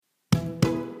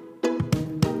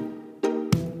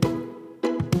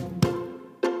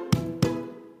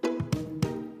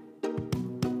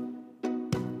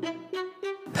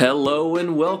Hello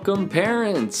and welcome,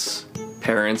 parents!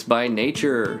 Parents by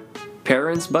nature,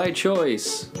 parents by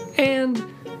choice, and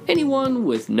anyone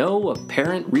with no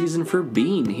apparent reason for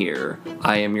being here.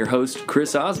 I am your host,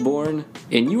 Chris Osborne,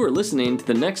 and you are listening to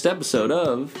the next episode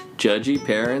of Judgy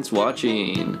Parents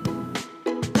Watching.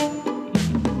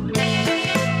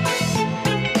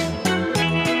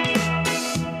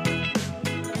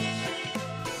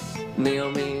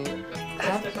 Naomi,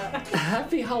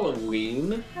 happy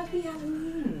Halloween. Happy Halloween.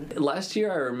 Last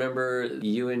year, I remember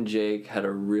you and Jake had a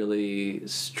really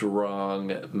strong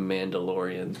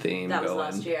Mandalorian theme That was going.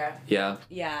 last year. Yeah.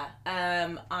 Yeah.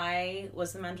 I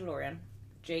was the Mandalorian.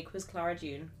 Jake was Cara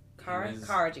Dune.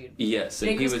 Cara Dune. Yes,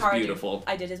 and Jake he was Cara beautiful. Dune.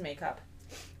 I did his makeup.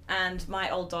 And my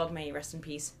old dog, may he rest in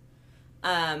peace,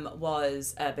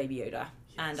 was Baby Yoda. Yes.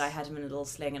 And I had him in a little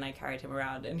sling and I carried him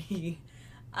around and he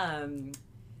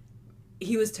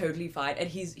was totally fine. And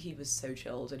he was so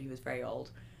chilled and he was very old.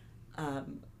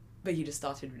 But he just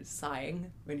started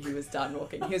sighing when he was done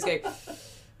walking. He was going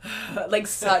like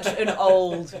such an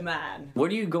old man.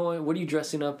 What are you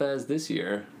dressing up as this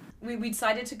year? We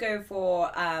decided to go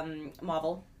for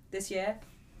Marvel this year.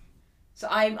 So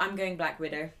I'm going Black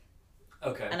Widow.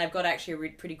 Okay. And I've got actually a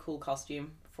pretty cool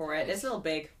costume for it. It's a little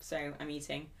big, so I'm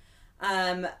eating.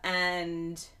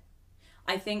 And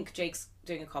I think Jake's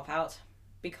doing a cop-out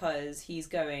because he's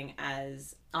going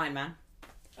as Iron Man.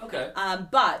 Okay.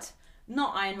 But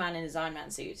not Iron Man in his Iron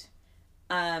Man suit.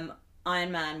 Iron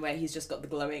Man where he's just got the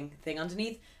glowing thing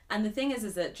underneath. And the thing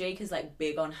is that Jake is like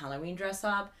big on Halloween dress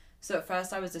up. So at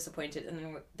first I was disappointed,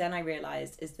 and then I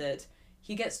realized is that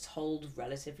he gets told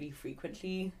relatively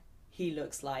frequently he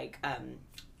looks like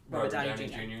Robert Downey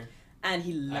Jr. And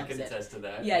he loves it. I can attest to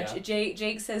that. Yeah.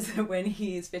 Jake says that when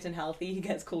he's fit and healthy, he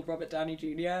gets called Robert Downey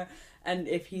Jr. And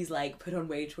if he's like put on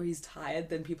weight or he's tired,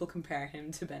 then people compare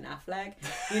him to Ben Affleck.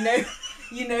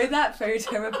 You know that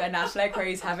photo of Ben Affleck where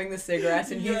he's having the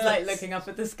cigarette and he's like looking up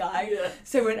at the sky. Yes.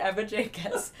 So whenever Jake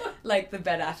gets like the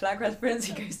Ben Affleck reference,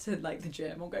 he goes to like the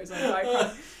gym or goes on a bike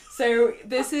run. So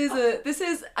this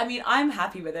is I mean, I'm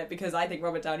happy with it because I think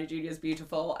Robert Downey Jr. is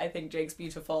beautiful. I think Jake's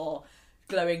beautiful.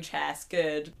 Glowing chest,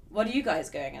 good. What are you guys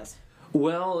going as?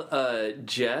 Well,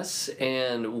 Jess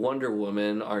and Wonder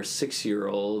Woman, our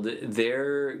 6-year-old,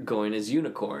 they're going as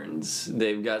unicorns.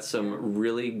 They've got some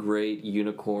really great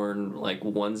unicorn like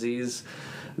onesies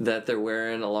that they're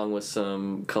wearing, along with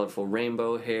some colorful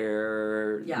rainbow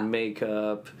hair,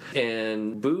 makeup.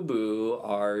 And Boo Boo,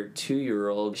 our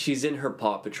 2-year-old, she's in her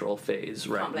Paw Patrol phase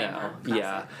right now.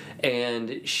 Yeah.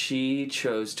 And she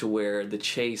chose to wear the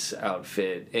Chase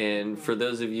outfit. And for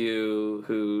those of you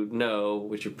who know,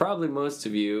 which are probably most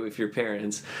of you if you're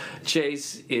parents,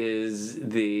 Chase is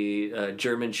the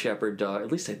German Shepherd dog.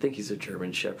 At least I think he's a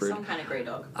German Shepherd. Some kind of grey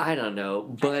dog. I don't know.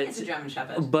 But I think it's a German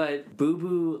Shepherd. But Boo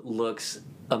Boo looks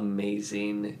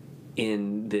amazing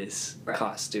in this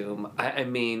costume. I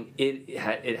mean, it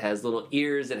has little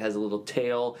ears, it has a little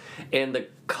tail, and the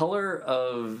color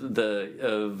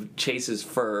of Chase's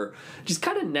fur just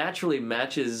kind of naturally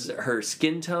matches her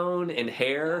skin tone and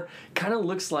hair. Kind of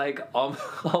looks like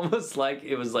almost like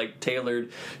it was like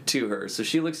tailored to her. So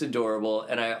she looks adorable,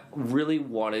 and I really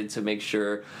wanted to make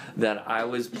sure that I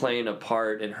was playing a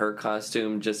part in her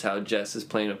costume, just how Jess is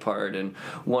playing a part in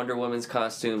Wonder Woman's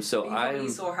costume. So you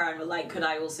saw her and were like, could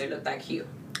I also look that cute?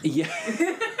 Yeah.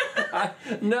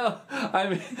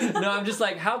 I'm just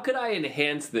like, how could I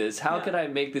enhance this? How could I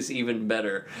make this even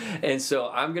better? And so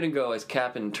I'm going to go as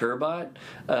Captain Turbot,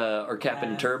 or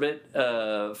Captain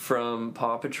Turbot from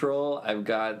Paw Patrol. I've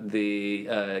got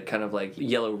the kind of like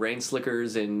yellow rain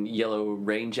slickers and yellow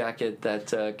rain jacket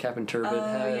that Captain Turbot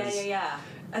has. Yeah.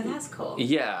 Oh, that's cool.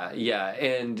 Yeah.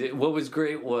 And what was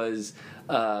great was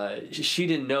she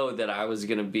didn't know that I was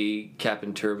gonna be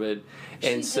Captain Turbot,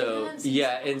 and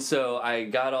so I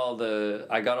got all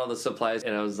the supplies,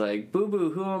 and I was like, Boo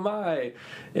Boo, who am I?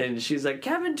 And she's like,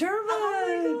 Captain Turbot.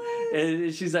 Oh my God.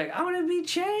 And she's like, I want to be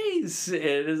Chase, and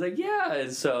it was like, yeah.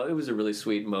 And so it was a really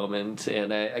sweet moment,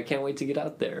 and I can't wait to get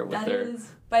out there with her.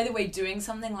 By the way, doing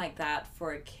something like that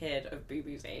for a kid of Boo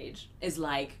Boo's age is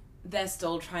like they're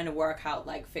still trying to work out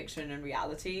like fiction and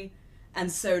reality. And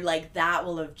so, like, that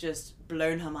will have just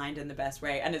blown her mind in the best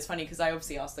way. And it's funny because I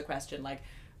obviously asked the question, like,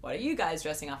 what are you guys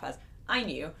dressing up as? I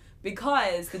knew.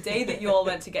 Because the day that you all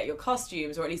went to get your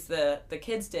costumes, or at least the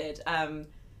kids did,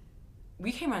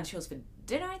 we came around to yours for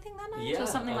dinner, I think, that night? Or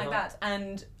something like that.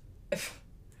 And,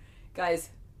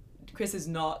 guys, Chris is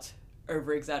not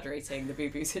over-exaggerating the Boo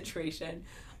Boo situation.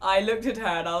 I looked at her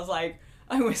and I was like,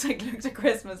 I almost, like, looked at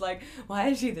Chris and was like, why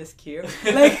is she this cute?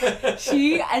 Like,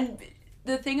 and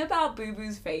the thing about Boo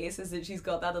Boo's face is that she's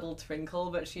got that little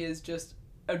twinkle, but she is just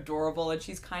adorable, and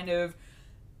she's kind of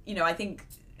you know, I think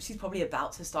she's probably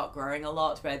about to start growing a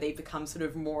lot, where they become sort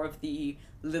of more of the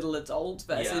little adult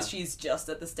versus she's just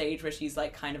at the stage where she's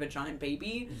like kind of a giant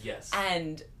baby. Yes.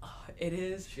 And it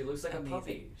is. She looks like amazing. a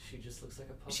puppy. She just looks like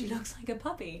a puppy. She looks like a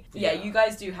puppy. Yeah. Yeah, you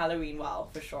guys do Halloween well,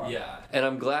 for sure. Yeah. And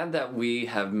I'm glad that we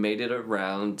have made it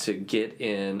around to get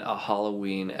in a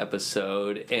Halloween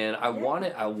episode. And I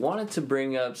wanted to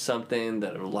bring up something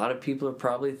that a lot of people are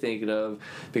probably thinking of,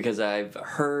 because I've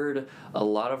heard a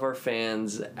lot of our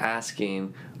fans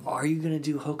asking, are you going to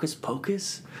do Hocus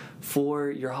Pocus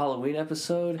for your Halloween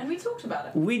episode? And we talked about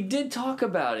it. We did talk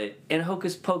about it, and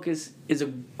Hocus Pocus is a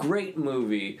great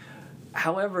movie.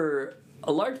 However,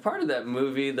 a large part of that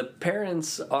movie, the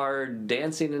parents are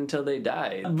dancing until they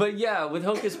die. But yeah, with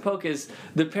Hocus Pocus,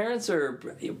 the parents are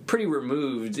pretty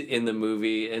removed in the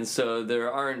movie, and so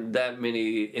there aren't that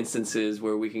many instances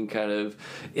where we can kind of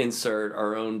insert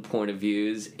our own point of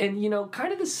views. And, you know,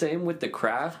 kind of the same with The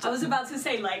Craft. I was about to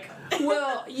say, like...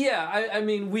 Well, yeah, I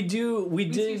mean, we do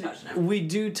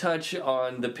touch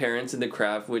on the parents in The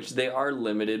Craft, which they are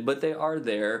limited, but they are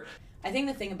there. I think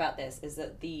the thing about this is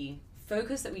that the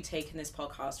focus that we take in this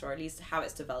podcast, or at least how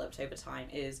it's developed over time,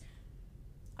 is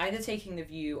either taking the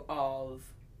view of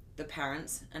the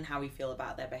parents and how we feel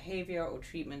about their behavior or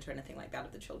treatment or anything like that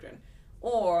of the children,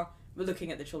 or we're looking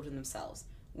at the children themselves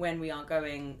when we are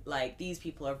going like, these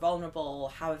people are vulnerable,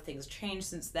 how have things changed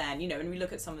since then, you know, and we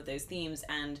look at some of those themes.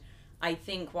 And I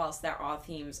think whilst there are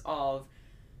themes of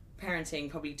parenting,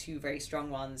 probably two very strong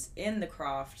ones in The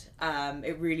Craft,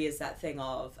 it really is that thing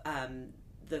of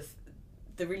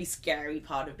the really scary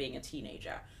part of being a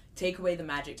teenager. Take away the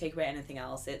magic, take away anything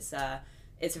else. It's a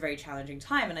very challenging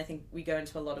time, and I think we go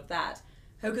into a lot of that.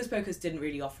 Hocus Pocus didn't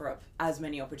really offer up as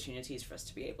many opportunities for us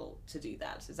to be able to do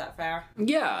that. Is that fair?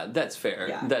 Yeah, that's fair.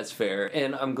 Yeah. That's fair.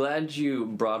 And I'm glad you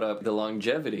brought up the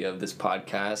longevity of this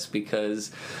podcast, because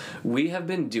we have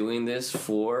been doing this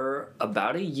for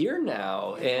about a year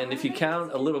now. And if you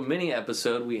count a little mini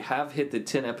episode, we have hit the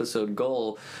 10 episode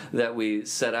goal that we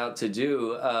set out to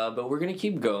do. But we're going to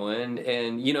keep going.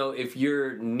 And, you know, if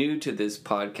you're new to this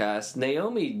podcast,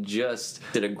 Naomi just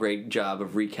did a great job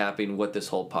of recapping what this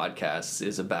whole podcast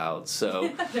is about. So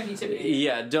Don't need to be.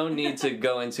 yeah, don't need to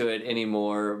go into it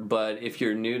anymore. But if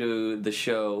you're new to the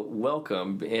show,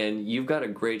 welcome. And you've got a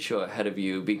great show ahead of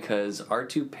you, because our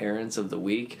two parents of the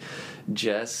week,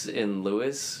 Jess and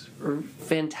Lewis, are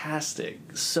fantastic.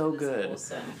 So good.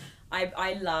 Awesome.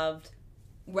 I loved,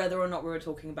 whether or not we were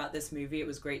talking about this movie, it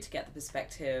was great to get the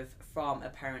perspective from a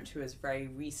parent who has very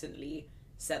recently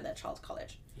sent their child to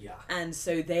college. Yeah. And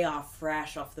so they are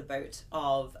fresh off the boat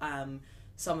of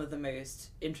some of the most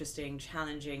interesting,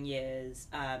 challenging years.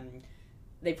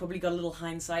 They probably got a little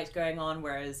hindsight going on,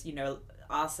 whereas, you know,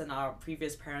 us and our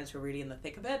previous parents were really in the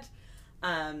thick of it.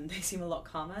 They seem a lot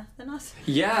calmer than us.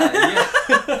 Yeah, yeah.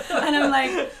 And I'm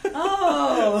like,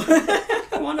 oh,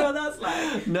 I wonder what that's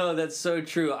like. No, that's so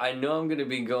true. I know I'm going to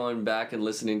be going back and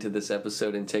listening to this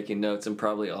episode and taking notes, and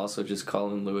probably also just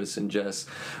calling Lewis and Jess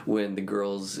when the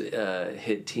girls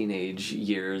hit teenage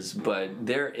years. But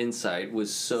their insight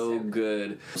was so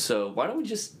good. So why don't we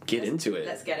just get into it?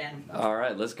 Let's get in. All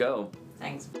right, let's go.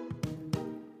 Thanks.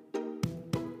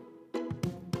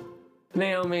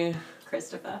 Naomi.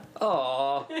 Christopher.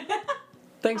 Aw.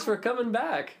 Thanks for coming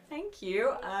back. Thank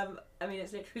you. I mean,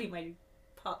 it's literally my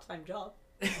part-time job.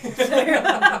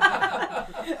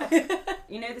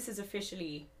 You know, this is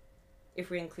officially, if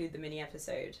we include the mini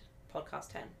episode,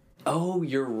 podcast 10. Oh,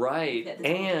 you're right. Hit the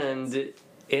And it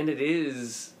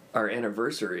is our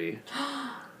anniversary.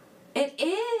 It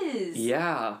is!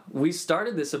 Yeah. We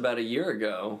started this about a year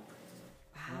ago.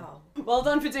 Wow. Well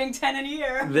done for doing 10 in a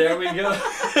year. There we go.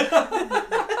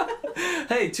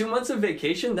 Hey, 2 months of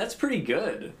vacation, that's pretty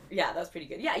good. Yeah, that's pretty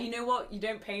good. Yeah, you know what? You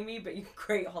don't pay me, but you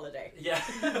great holiday. Yeah.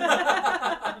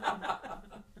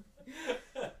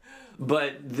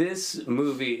 But this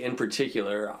movie in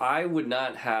particular, I would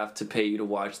not have to pay you to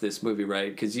watch this movie, right?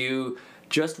 Because you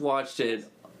just watched it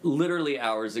literally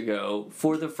hours ago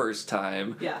for the first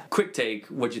time. Yeah. Quick take,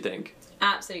 what'd you think?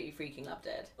 Absolutely freaking loved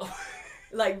it.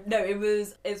 Like, no,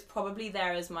 it's probably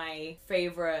there as my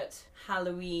favorite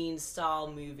Halloween style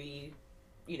movie,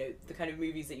 you know, the kind of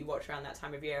movies that you watch around that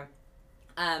time of year.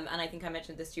 And I think I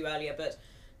mentioned this to you earlier, but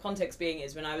context being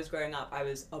is when I was growing up, I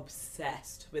was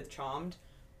obsessed with Charmed.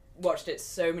 Watched it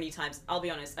so many times. I'll be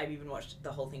honest, I've even watched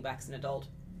the whole thing back as an adult.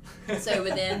 So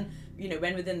within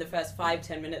the first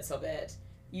 5-10 minutes of it,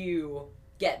 you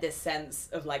get this sense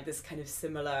of like this kind of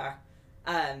similar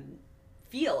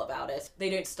feel about it. They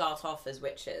don't start off as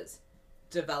witches,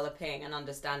 developing and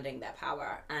understanding their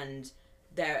power, and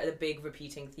the big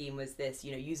repeating theme was this,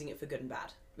 you know, using it for good and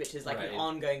bad. which is like Right. an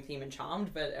ongoing theme in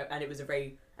Charmed, and it was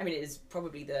it is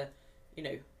probably the, you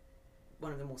know,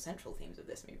 one of the more central themes of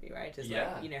this movie, right? Is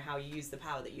Yeah. like, you know, how you use the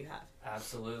power that you have.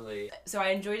 Absolutely. So I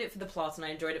enjoyed it for the plot and I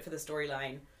enjoyed it for the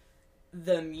storyline.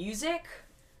 The music,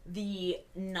 the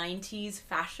 90s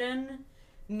fashion,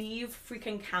 Neve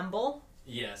freaking Campbell.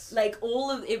 Yes. Like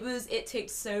it ticked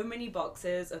so many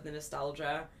boxes of the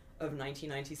nostalgia of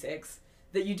 1996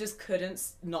 that you just couldn't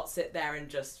not sit there and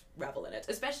just revel in it.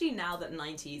 Especially now that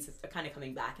 90s are kind of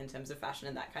coming back in terms of fashion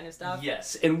and that kind of stuff.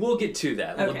 Yes, and we'll get to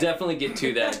that. We'll Okay. definitely get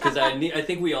to that because I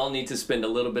think we all need to spend a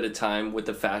little bit of time with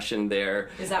the fashion there.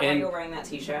 Is that why And- you're wearing that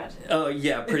t-shirt? Oh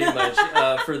yeah, pretty much.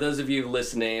 For those of you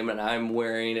listening, and I'm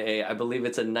wearing I believe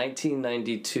it's a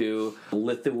 1992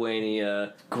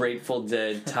 Lithuania Grateful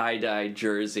Dead tie-dye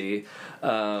jersey.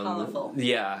 Colorful.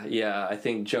 Yeah. I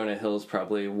think Jonah Hill's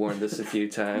probably worn this a few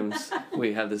times.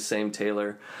 We have the same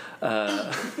tailor.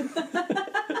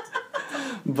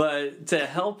 But to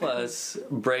help us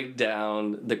break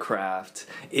down the craft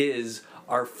is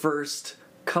our first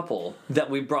couple that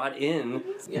we brought in.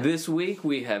 Yeah. This week.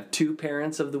 We have two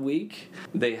parents of the week.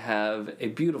 They have a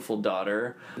beautiful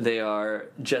daughter. They are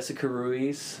Jessica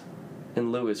Ruiz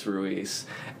and Luis Ruiz.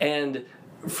 And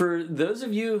for those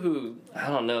of you who, I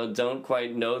don't know, don't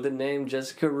quite know the name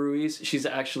Jessica Ruiz, she's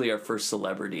actually our first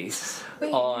celebrity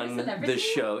on the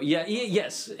show.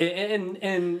 Yes. And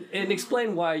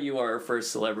explain why you are our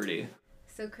first celebrity.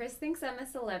 So Chris thinks I'm a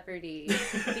celebrity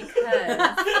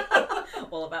because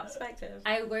All about perspective.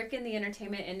 I work in the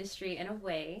entertainment industry in a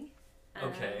way.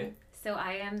 Okay. So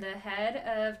I am the head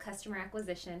of customer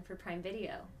acquisition for Prime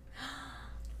Video.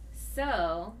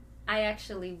 So I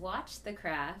actually watched The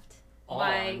Craft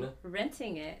by On?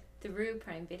 renting it through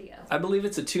Prime Video. I believe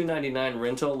it's a $2.99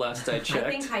 rental last I checked.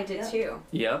 I think I did too.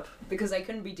 Yep. Because I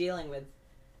couldn't be dealing with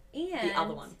And the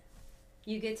other one.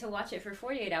 you get to watch it for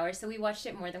 48 hours, so we watched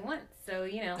it more than once. So,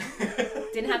 you know,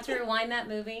 didn't have to rewind that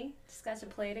movie. Just got to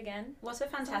play it again. What a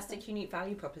fantastic, unique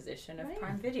value proposition of Right.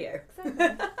 Prime Video.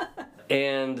 Exactly.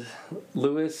 And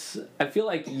Louis, I feel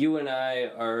like you and I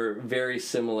are very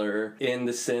similar in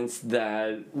the sense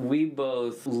that we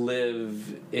both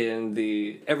live in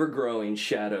the ever-growing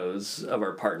shadows of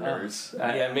our partners.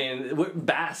 I mean,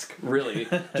 bask, really.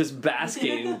 Just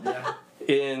basking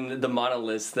in the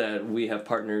monoliths that we have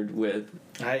partnered with.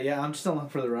 I'm still on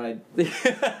for the ride.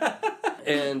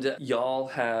 And y'all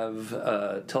have,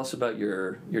 tell us about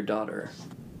your daughter.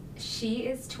 She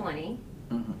is 20.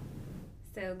 Mm-hmm.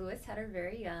 So Lewis had her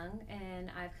very young,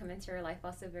 and I've come into her life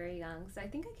also very young. So I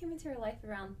think I came into her life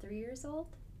around 3 years old.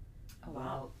 Oh,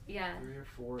 wow. Yeah. 3 or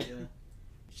 4, yeah.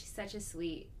 She's such a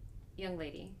sweet young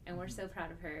lady, and we're so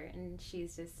proud of her, and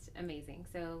she's just amazing.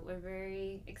 So we're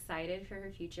very excited for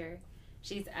her future.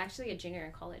 She's actually a junior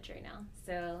in college right now.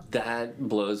 So That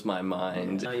blows my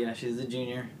mind. Oh yeah, she's a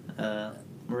junior. I'm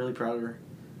really proud of her.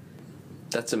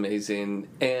 That's amazing.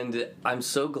 And I'm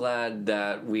so glad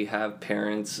that we have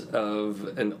parents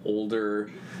of an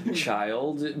older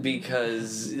child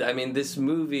because, I mean, this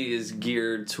movie is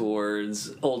geared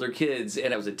towards older kids.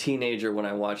 And I was a teenager when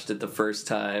I watched it the first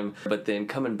time. But then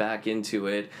coming back into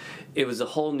it, it was a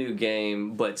whole new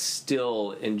game, but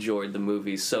still enjoyed the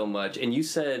movie so much. And you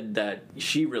said that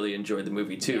she really enjoyed the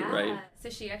movie too, yeah. right? So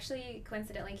she actually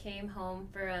coincidentally came home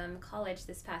from college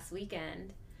this past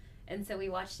weekend. And so we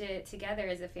watched it together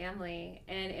as a family,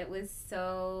 and it was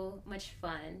so much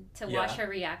fun to watch her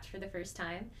react for the first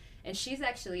time. And she's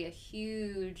actually a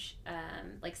huge,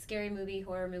 like, scary movie,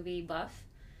 horror movie buff.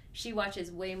 She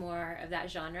watches way more of that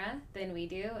genre than we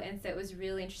do, and so it was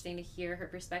really interesting to hear her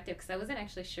perspective, because I wasn't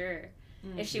actually sure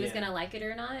if she was going to like it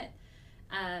or not,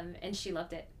 and she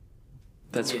loved it.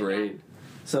 That's great.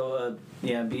 So,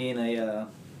 being a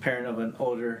parent of an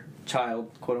older child,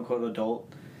 quote unquote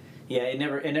adult, it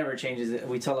never changes.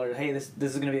 We tell her, hey, this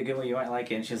is gonna be a good one, you might like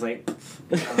it, and she's like,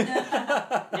 nah,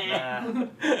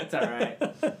 it's all right.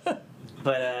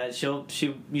 But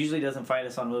she usually doesn't fight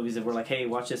us on movies if we're like, hey,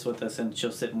 watch this with us, and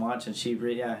she'll sit and watch, and she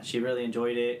really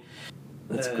enjoyed it.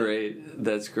 That's great.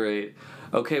 That's great.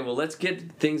 Okay, well, let's get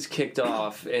things kicked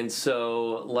off. And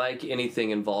so, like anything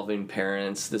involving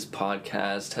parents, this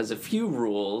podcast has a few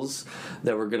rules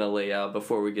that we're going to lay out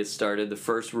before we get started. The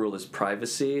first rule is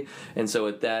privacy. And so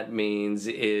what that means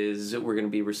is we're going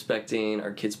to be respecting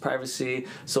our kids' privacy.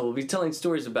 So we'll be telling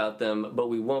stories about them, but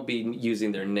we won't be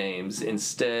using their names.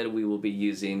 Instead, we will be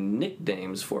using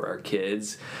nicknames for our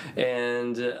kids.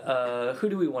 And who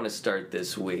do we want to start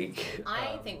this week?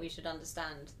 I think we should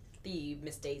understand the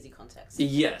Miss Daisy context.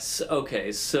 Yes.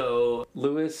 Okay. So,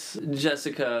 Louis,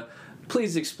 Jessica,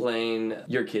 please explain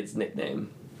your kid's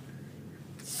nickname.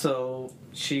 So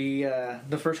she,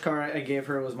 the first car I gave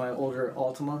her was my older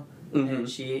Altima, and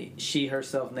she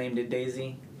herself named it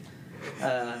Daisy.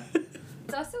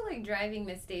 It's also like driving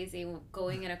Miss Daisy,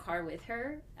 going in a car with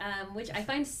her, which I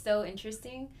find so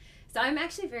interesting. So I'm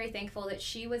actually very thankful that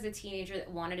she was a teenager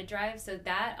that wanted to drive. So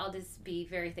that I'll just be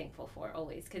very thankful for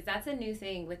always, because that's a new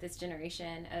thing with this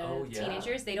generation of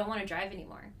teenagers. They don't want to drive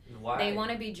anymore. Why? They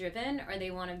want to be driven, or they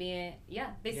want to be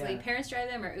basically parents drive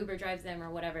them or Uber drives them or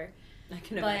whatever. I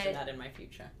can imagine that in my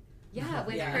future. Yeah,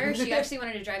 with her, she actually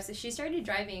wanted to drive. So she started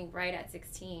driving right at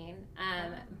 16.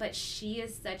 But she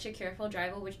is such a careful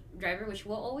driver, which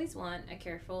we'll always want a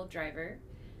careful driver.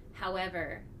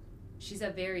 However, she's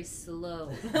a very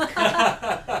slow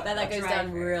that goes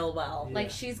down real well. Like,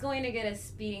 she's going to get a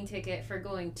speeding ticket for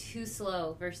going too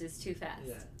slow versus too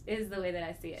fast. Is the way that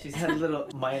I see it. She's had little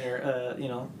minor,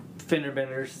 fender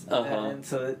benders, and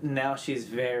so now she's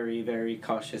very, very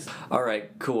cautious. All right,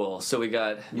 cool. So we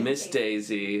got Miss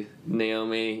Daisy.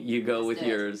 Naomi, you go with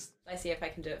yours. I see if I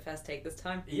can do it first take this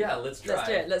time. Yeah, let's try. Let's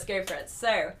do it. Let's go for it.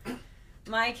 So,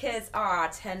 my kids are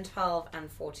 10, 12,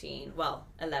 and 14. Well,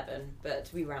 11,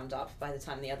 but we round up by the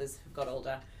time the others have got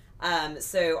older.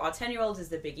 So our 10-year-old is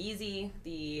the Big Easy.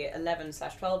 The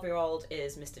 11/12-year-old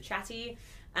is Mr. Chatty.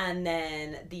 And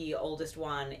then the oldest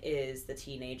one is the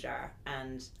teenager.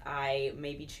 And I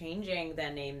may be changing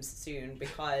their names soon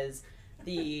because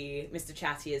the Mr.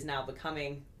 Chatty is now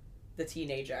becoming the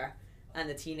teenager. And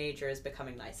the teenager is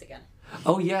becoming nice again.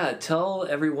 Oh, yeah. Tell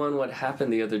everyone what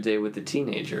happened the other day with the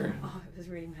teenager. Oh, it was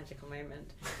a really magical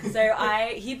moment. So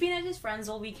he'd been at his friend's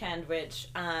all weekend, which,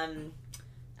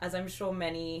 as I'm sure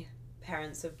many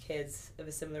parents of kids of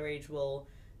a similar age will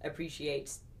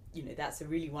appreciate, that's a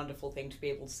really wonderful thing to be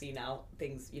able to see now.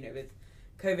 Things, with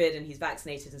COVID and he's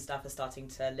vaccinated and stuff are starting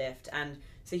to lift. And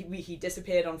so he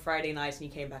disappeared on Friday night and he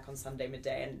came back on Sunday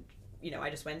midday. And, I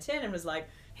just went in and was like,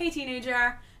 hey,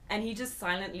 teenager. And he just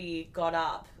silently got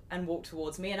up and walked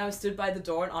towards me. And I was stood by the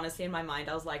door, and honestly, in my mind,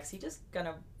 I was like, is he just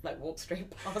gonna, walk straight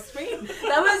past me?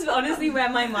 That was honestly where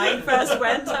my mind first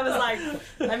went. I was like,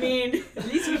 I mean, at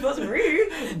least he wasn't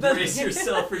rude. But Brace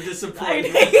yourself for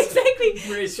disappointment. Exactly.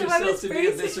 Brace yourself to be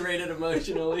eviscerated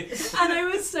emotionally. And I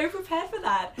was so prepared for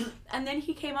that. And then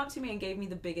he came up to me and gave me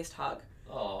the biggest hug.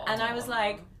 Aww. And I was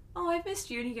like, oh, I've missed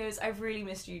you. And he goes, I've really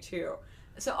missed you too.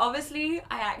 So obviously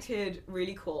I acted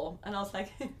really cool and I was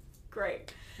like,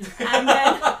 great. And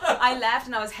then I left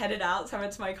and I was headed out, so I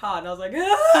went to my car and I was like,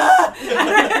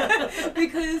 ah!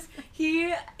 Because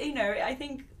he, I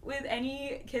think with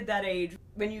any kid that age,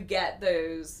 when you get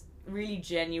those really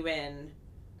genuine,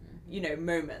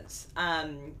 moments,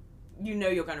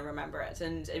 you're going to remember it,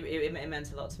 and it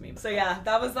meant a lot to me. So yeah,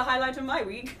 that was the highlight of my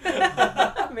week.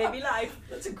 Maybe life.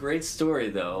 That's a great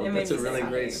story, though. That's a really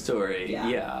great story.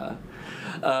 Yeah.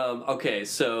 Okay,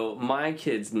 so my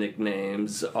kids'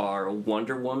 nicknames are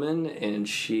Wonder Woman, and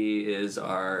she is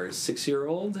our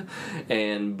 6-year-old,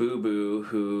 and Boo Boo,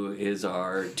 who is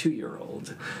our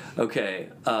 2-year-old. Okay,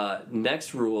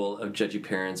 next rule of Judgy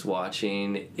Parents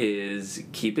watching is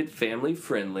keep it family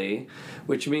friendly,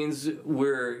 which means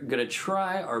we're going to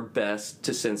try our best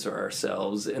to censor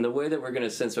ourselves, and the way that we're going to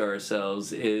censor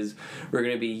ourselves is we're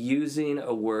going to be using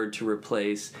a word to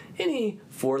replace any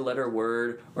 4-letter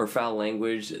word or foul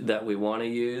language that we want to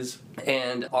use.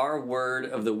 And our word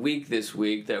of the week this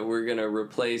week that we're going to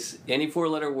replace any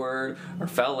 4-letter word or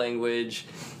foul language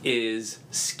is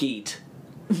skeet.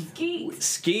 Skeet.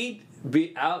 Skeet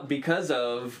because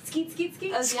of Skeet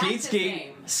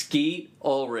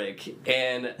Ulrich.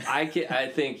 And I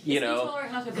think, Is Skeet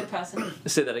Ulrich not a good person?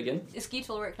 Say that again? Is Skeet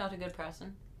Ulrich not a good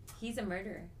person? He's a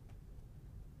murderer.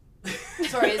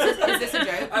 Sorry, is this a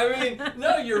joke? I mean,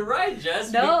 no, you're right,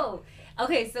 Jess. No.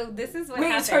 Okay, so this is what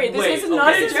happened. Sorry, this is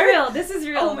not a joke? Real. This is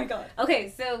real. Oh my god.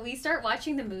 Okay, so we start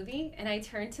watching the movie, and I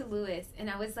turned to Lewis, and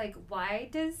I was like, why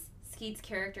does Skeet's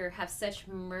character have such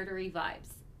murdery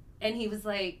vibes? And he was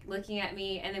like looking at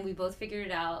me, and then we both figured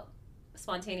it out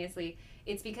spontaneously.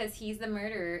 It's because he's the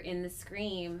murderer in the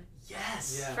Scream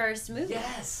first movie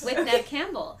with Neve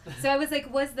Campbell. So I was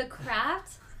like, was The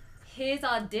Craft his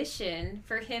audition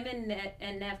for him and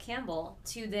Neve Campbell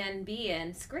to then be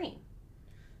in Scream?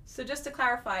 So just to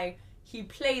clarify, he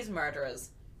plays murderers.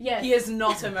 Yes. He is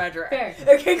not a murderer. Fair.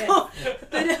 Okay, Yes. cool.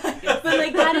 But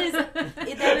like that is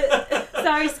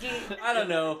sorry, Skeet. I don't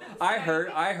know. I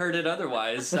heard it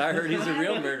otherwise. I heard he's a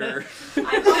real murderer.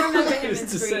 I don't remember him in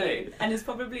Who's to say? Scream, and this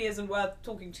probably isn't worth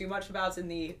talking too much about in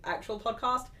the actual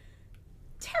podcast.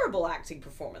 Terrible acting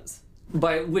performance.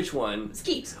 By which one?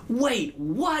 Skeet. Wait,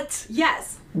 what?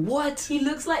 Yes. What? He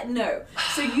looks like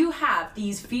So you have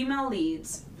these female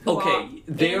leads. Okay,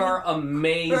 they are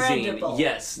amazing. Incredible.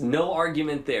 Yes, no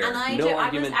argument there. And I no was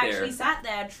argument actually there. sat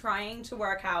there trying to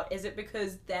work out, is it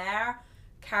because they're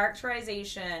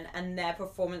characterization and their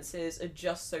performances are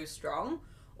just so strong,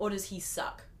 or does he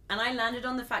suck? And I landed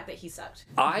on the fact that he sucked.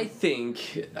 I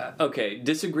think,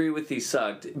 disagree with he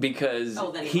sucked because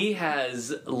he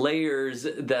has layers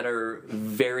that are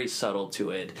very subtle to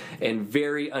it and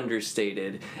very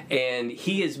understated. And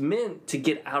he is meant to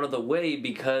get out of the way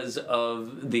because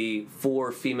of the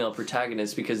 4 female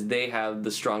protagonists, because they have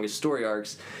the strongest story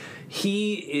arcs.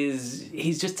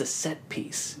 He's just a set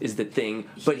piece is the thing,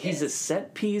 but he's a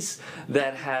set piece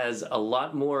that has a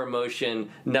lot more emotion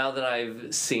now that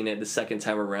I've seen it the second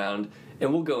time around.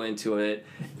 And we'll go into it.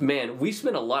 Man, we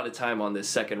spent a lot of time on this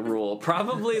second rule.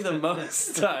 Probably the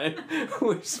most time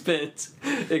we've spent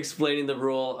explaining the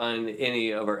rule on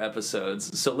any of our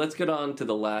episodes. So let's get on to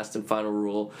the last and final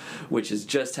rule, which is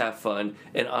just have fun.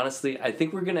 And honestly, I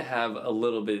think we're going to have a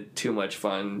little bit too much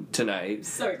fun tonight.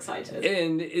 So excited.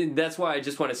 And that's why I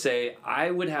just want to say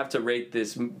I would have to rate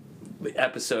this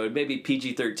episode maybe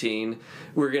PG-13.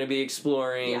 We're going to be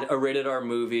exploring a rated R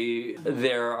movie.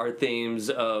 There are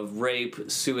themes of rape,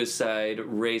 suicide,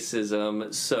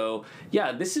 racism. So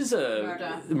yeah, this is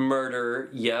a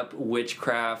murder,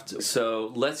 witchcraft.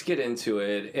 So let's get into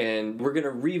it, and we're going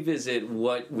to revisit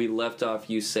what we left off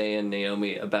you saying,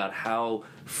 Naomi, about how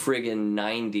friggin'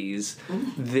 90s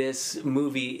this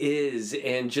movie is,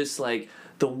 and just like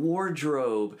the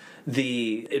wardrobe,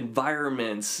 the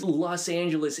environments, Los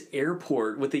Angeles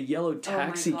airport with the yellow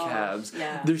taxi cabs.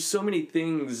 Yeah. There's so many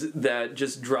things that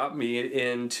just drop me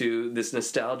into this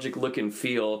nostalgic look and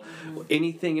feel.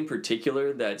 Anything in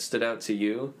particular that stood out to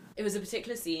you? It was a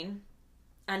particular scene,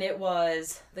 and it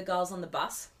was the girls on the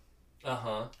bus.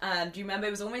 Uh-huh. Do you remember?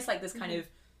 It was almost like this kind of...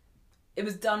 It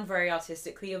was done very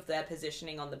artistically of their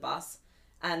positioning on the bus,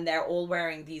 and they're all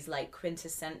wearing these like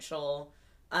quintessential...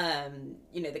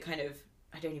 the kind of,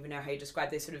 I don't even know how you describe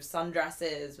those sort of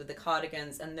sundresses with the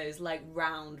cardigans and those like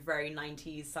round, very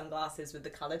 90s sunglasses with the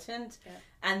color tint. Yeah.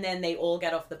 And then they all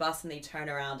get off the bus and they turn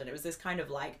around, and it was this kind of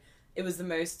like, it was the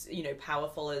most,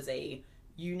 powerful as a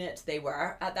unit they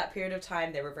were at that period of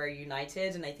time. They were very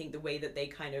united, and I think the way that they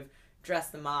kind of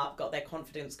dressed them up, got their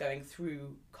confidence going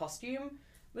through costume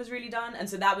was really done. And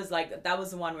so that was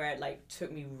the one where it like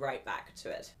took me right back to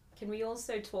it. Can we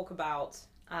also talk about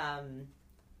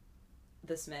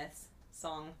the Smiths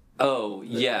song? Oh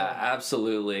yeah,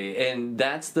 absolutely, and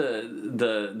that's the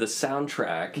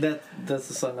soundtrack. That's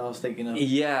the song I was thinking of.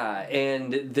 Yeah,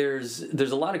 and there's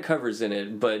a lot of covers in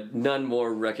it, but none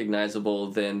more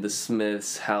recognizable than the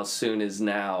Smiths' "How Soon Is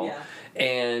Now,"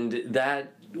 and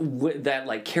that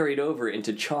like carried over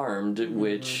into Charmed,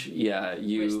 which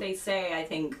which they say, I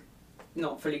think,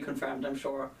 not fully confirmed, I'm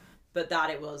sure, but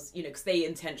that it was because they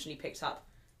intentionally picked up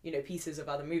pieces of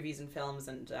other movies and films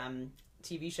and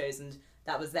TV shows, and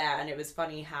that was there. And it was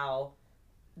funny how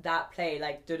that play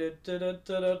like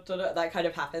that kind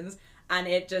of happens, and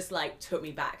it just like took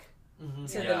me back to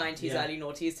the 90s, early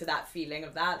noughties, to that feeling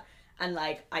of that. And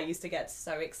like I used to get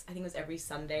so I think it was every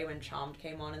Sunday when Charmed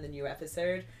came on in the new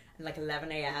episode, and like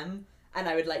 11 a.m. and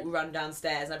I would like run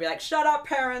downstairs and I'd be like, "Shut up,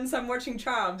 parents, I'm watching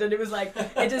Charmed." And it was like,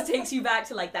 it just takes you back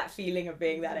to like that feeling of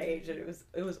being that age. And it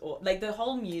was like the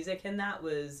whole music in that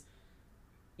was,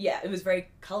 it was very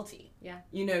culty. Yeah.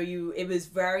 It was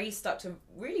very stuck to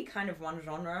really kind of one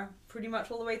genre pretty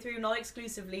much all the way through, not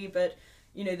exclusively, but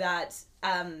that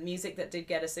music that did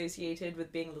get associated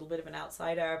with being a little bit of an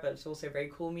outsider, but it's also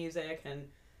very cool music. And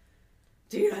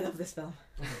dude, I love this film.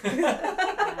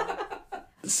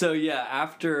 So yeah,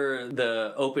 after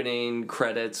the opening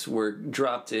credits were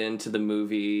dropped into the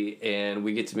movie and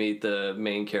we get to meet the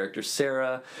main character,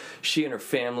 Sarah. She and her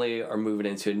family are moving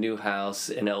into a new house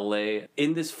in LA.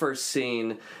 In this first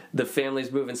scene, the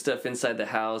family's moving stuff inside the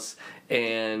house,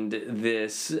 and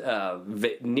this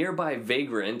nearby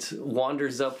vagrant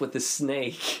wanders up with a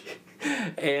snake.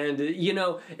 And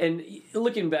and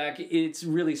looking back, it's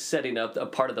really setting up a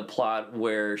part of the plot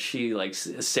where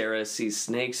Sarah sees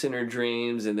snakes in her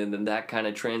dreams, and then that kind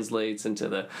of translates into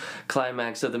the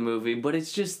climax of the movie. But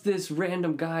it's just this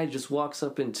random guy just walks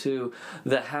up into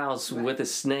the house with a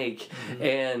snake,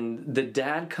 and the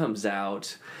dad comes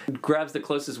out, grabs the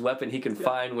closest weapon he can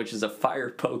find, which is a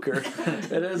fire poker,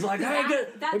 and is like, "Hey,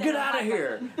 get out of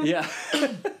here!" Yeah.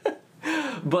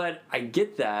 But I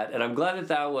get that, and I'm glad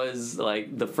that was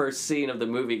like the first scene of the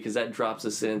movie, because that drops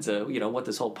us into what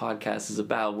this whole podcast is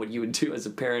about, what you would do as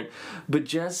a parent. But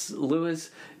Jess,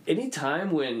 Lewis, any time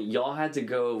when y'all had to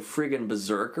go friggin'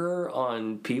 berserker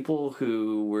on people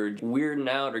who were weirding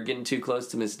out or getting too close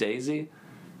to Miss Daisy?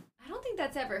 I don't think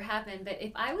that's ever happened, but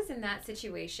if I was in that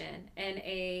situation and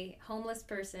a homeless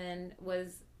person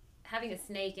was having a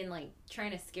snake and like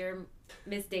trying to scare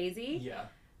Miss Daisy,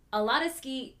 a lot of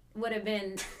skeet would have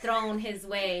been thrown his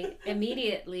way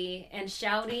immediately and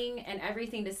shouting and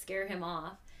everything to scare him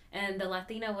off. And the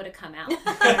Latina would have come out in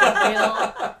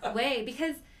a real way.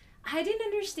 Because I didn't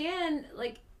understand,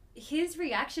 like, his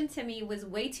reaction to me was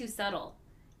way too subtle.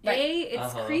 Right. A,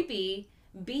 it's creepy.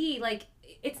 B, like,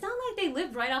 it's not like they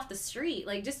lived right off the street.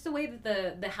 Like, just the way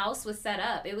that the house was set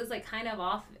up, it was, like, kind of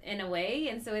off in a way.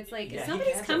 And so it's like, if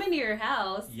somebody's coming to your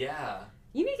house... Yeah.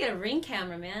 You need to get a Ring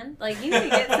camera, man. Like, you need to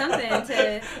get something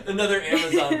to... Another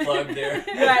Amazon plug there.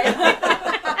 Right.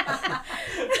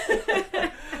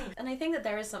 And I think that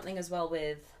there is something as well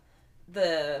with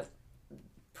the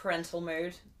parental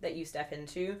mode that you step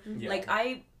into. Yeah.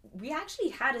 Like, we actually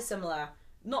had a similar,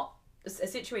 not a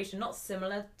situation, not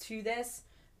similar to this,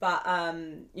 but,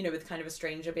 you know, with kind of a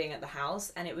stranger being at the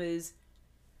house. And it was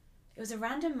a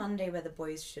random Monday where the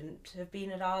boys shouldn't have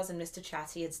been at ours, and Mr.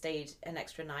 Chatty had stayed an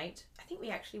extra night. I think we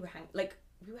actually were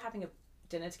we were having a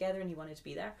dinner together and he wanted to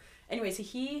be there. Anyway, so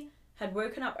he had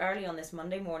woken up early on this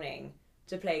Monday morning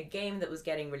to play a game that was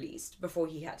getting released before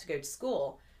he had to go to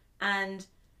school. And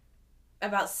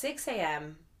about 6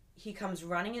 a.m., he comes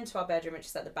running into our bedroom, which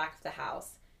is at the back of the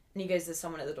house, and he goes, there's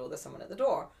someone at the door, there's someone at the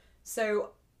door. So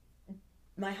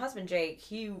my husband, Jake,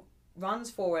 he runs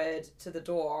forward to the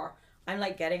door. I'm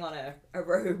like getting on a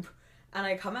robe, and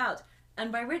I come out,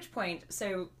 and by which point,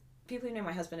 so people who know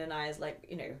my husband and I is like,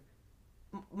 you know,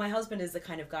 my husband is the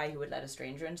kind of guy who would let a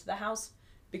stranger into the house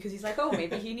because he's like, oh,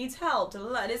 maybe he needs help.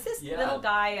 And it's this little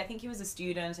guy, I think he was a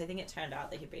student. I think it turned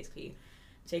out that he'd basically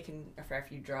taken a fair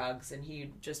few drugs, and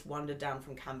he just wandered down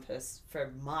from campus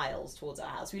for miles towards our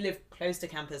house. We live close to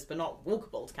campus, but not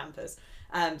walkable to campus,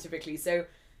 typically. So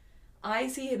I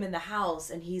see him in the house,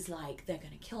 and he's like, they're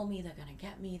going to kill me, they're going to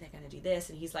get me, they're going to do this.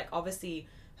 And he's like obviously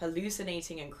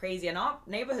hallucinating and crazy. And our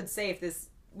neighborhood's safe. This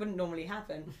wouldn't normally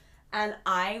happen. And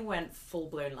I went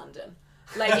full-blown London.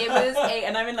 Like, it was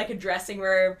and I'm in like a dressing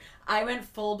room. I went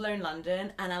full-blown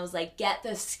London, and I was like, get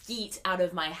the skeet out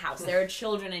of my house. There are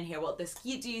children in here. What the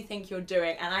skeet do you think you're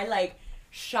doing? And I like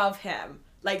shove him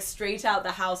like straight out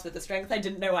the house with the strength I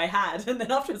didn't know I had. And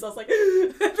then afterwards I was like,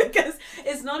 because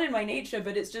it's not in my nature,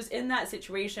 but it's just in that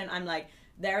situation, I'm like,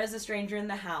 there is a stranger in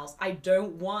the house. I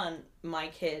don't want my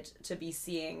kid to be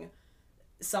seeing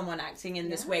someone acting in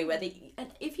this way,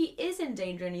 and if he is in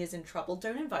danger and he is in trouble,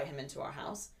 don't invite him into our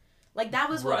house. Like, that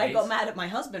was what I got mad at my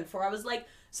husband for. I was like,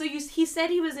 so he said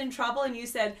he was in trouble, and you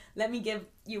said, let me give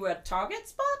you a target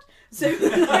spot? So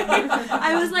like,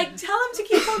 I was like, tell him to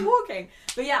keep on walking.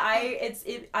 But yeah,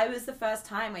 I was the first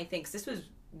time, I think, 'cause this was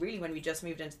really when we just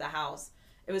moved into the house.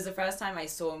 It was the first time I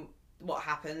saw what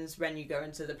happens when you go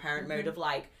into the parent mode of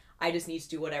like, I just need to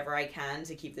do whatever I can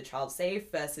to keep the child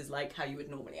safe versus like how you would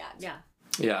normally act. Yeah.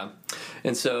 Yeah.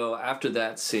 And so after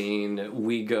that scene,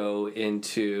 we go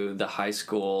into the high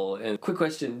school. And quick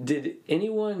question, did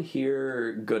anyone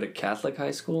here go to Catholic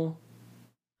high school?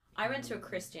 I went to a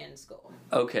Christian school.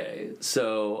 Okay,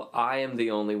 so I am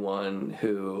the only one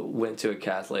who went to a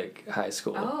Catholic high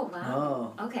school. Oh,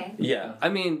 wow. Oh. Okay. Yeah, I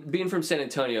mean, being from San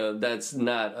Antonio, that's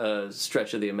not a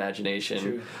stretch of the imagination.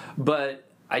 True. But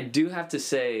I do have to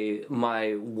say,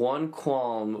 my one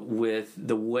qualm with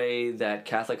the way that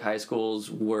Catholic high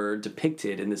schools were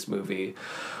depicted in this movie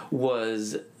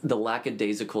was the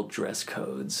lackadaisical dress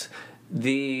codes.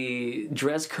 The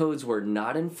dress codes were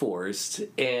not enforced,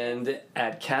 and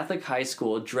at Catholic high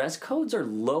school, dress codes are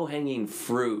low-hanging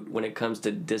fruit when it comes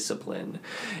to discipline.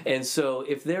 And so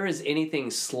if there is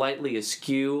anything slightly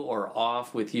askew or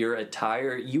off with your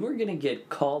attire, you are going to get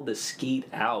called the skeet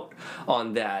out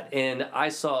on that. And I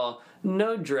saw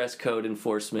no dress code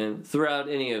enforcement throughout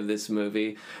any of this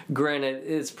movie. Granted,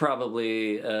 it's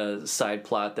probably a side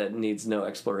plot that needs no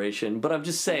exploration, but I'm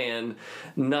just saying,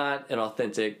 not an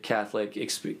authentic Catholic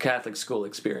school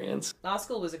experience. Our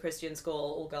school was a Christian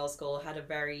school, all-girls school, had a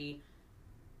very,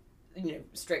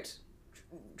 strict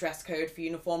dress code for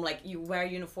uniform. Like, you wear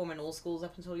uniform in all schools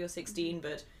up until you're 16,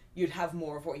 but you'd have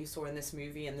more of what you saw in this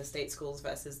movie in the state schools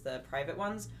versus the private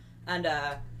ones. And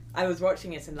I was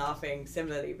watching it and laughing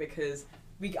similarly because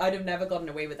I'd have never gotten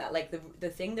away with that. Like, the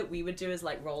thing that we would do is,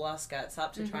 like, roll our skirts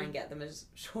up to try and get them as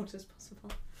short as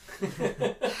possible.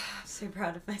 I'm so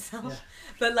proud of myself. Yeah.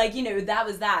 But, like, that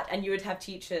was that. And you would have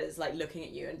teachers, like, looking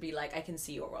at you and be like, I can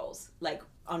see your rolls. Like,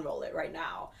 unroll it right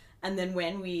now. And then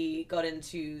when we got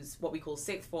into what we call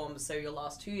sixth form, so your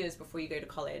last 2 years before you go to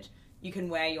college, you can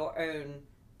wear your own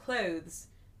clothes,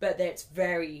 but it's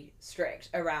very strict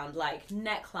around, like,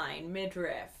 neckline,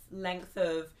 midriff, length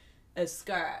of a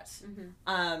skirt.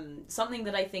 Something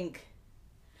that I think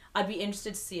I'd be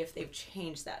interested to see if they've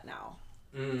changed that now.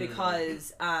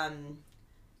 Because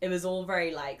it was all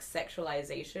very, like,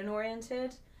 sexualization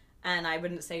oriented. And I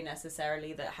wouldn't say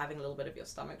necessarily that having a little bit of your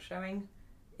stomach showing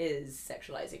is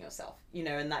sexualizing yourself, you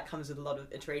know, and that comes with a lot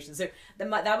of iterations. So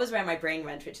that was where my brain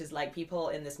went, which is like people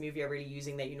in this movie are really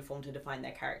using their uniform to define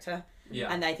their character.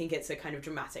 Yeah. And I think it's a kind of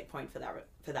dramatic point for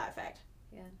that effect.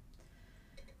 Yeah.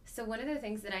 So one of the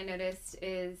things that I noticed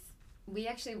is we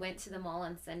actually went to the mall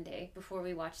on Sunday before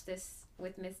we watched this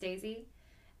with Miss Daisy,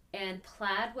 and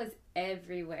plaid was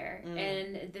everywhere,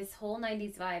 and this whole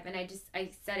 90s vibe, and I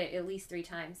said it at least 3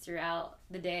 times throughout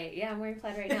the day. Yeah, I'm wearing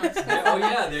plaid right now. Oh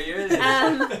yeah, there it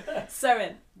is. So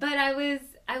in. But I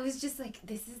was just like,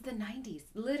 this is the 90s,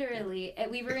 literally. And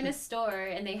we were in a store,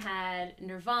 and they had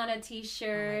Nirvana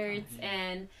t-shirts,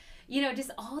 and you know,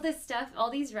 just all this stuff, all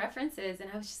these references, and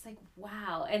I was just like,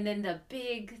 wow. And then the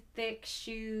big, thick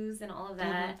shoes and all of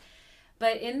that.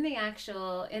 But in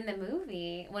the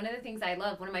movie, one of the things I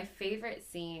love, one of my favorite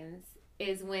scenes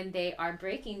is when they are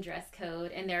breaking dress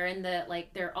code and they're in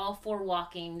they're all 4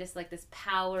 walking, just like this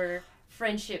power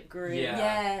friendship group. Yeah.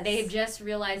 Yes. They've just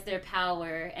realized their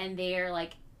power and they are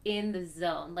like in the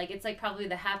zone. Like it's like probably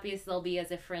the happiest they'll be as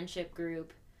a friendship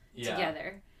group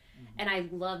together. And I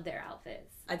love their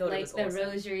outfits. I thought it was the awesome.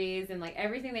 rosaries and like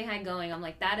everything they had going. I'm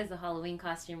like, that is a Halloween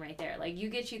costume right there. Like you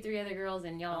get you 3 other girls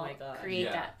and y'all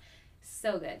create that.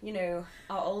 So good. You know,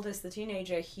 our oldest, the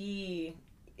teenager, he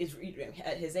is,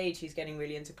 at his age, he's getting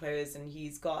really into clothes, and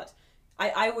he's got,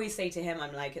 I always say to him,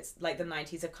 I'm like, it's like the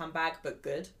 90s have come back, but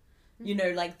good. You know,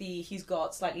 like he's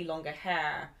got slightly longer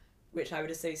hair, which I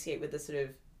would associate with the sort of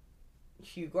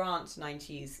Hugh Grant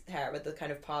 90s hair with the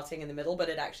kind of parting in the middle, but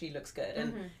it actually looks good.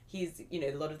 And he's, you know,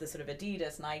 a lot of the sort of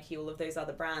Adidas, Nike, all of those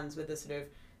other brands with the sort of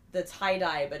the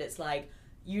tie-dye, but it's like,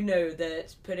 you know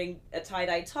that putting a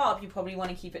tie-dye top, you probably want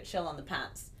to keep it chill on the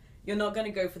pants. You're not going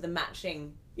to go for the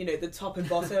matching, you know, the top and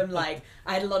bottom. Like,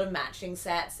 I had a lot of matching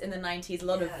sets in the 90s, a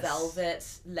lot of velvet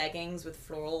leggings with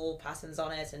floral patterns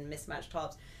on it and mismatched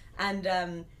tops.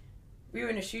 And we were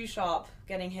in a shoe shop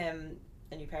getting him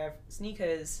a new pair of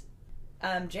sneakers.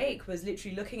 Jake was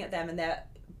literally looking at them, and they're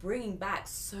bringing back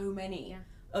so many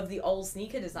of the old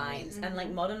sneaker designs and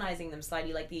like modernizing them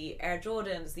slightly, like the Air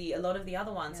Jordans, a lot of the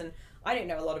other ones. And I don't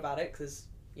know a lot about it because,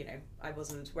 you know, I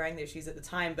wasn't wearing those shoes at the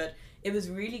time, but it was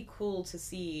really cool to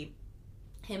see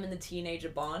him and the teenager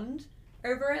bond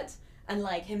over it, and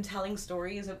like him telling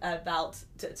stories about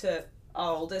to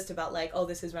our oldest about like, oh,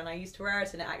 this is when I used to wear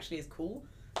it, and it actually is cool.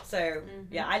 So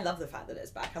yeah, I love the fact that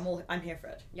it's back. I'm here for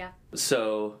it. Yeah.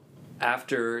 So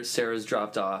after Sarah's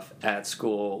dropped off at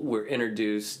school, we're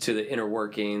introduced to the inner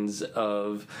workings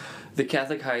of the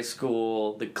Catholic high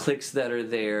school, the cliques that are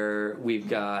there. We've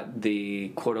got the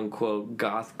quote-unquote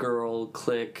goth girl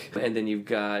clique, and then you've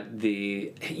got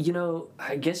the, you know,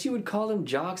 I guess you would call them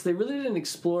jocks. They really didn't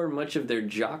explore much of their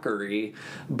jockery,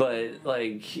 but,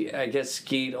 like, I guess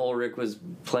Skeet Ulrich was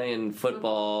playing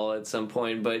football at some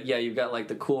point, but yeah, you've got, like,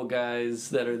 the cool guys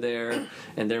that are there,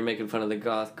 and they're making fun of the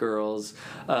goth girls.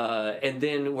 And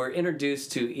then we're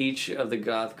introduced to each of the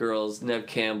goth girls, Neve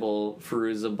Campbell,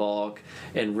 Fairuza Balk,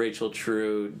 and Rachel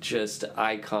True, just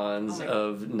icons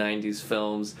of 90s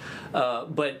films.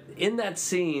 But in that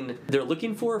scene, they're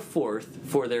looking for a 4th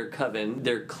for their coven.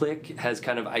 Their clique has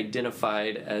kind of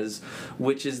identified as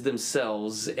witches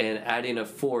themselves, and adding a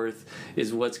 4th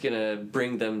is what's going to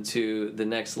bring them to the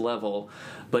next level.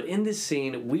 But in this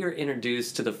scene, we are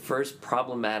introduced to the first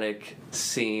problematic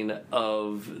scene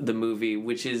of the movie,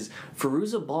 which is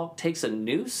Fairuza Balk takes a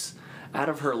noose out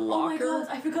of her locker. Oh my God,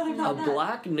 I forgot about that. A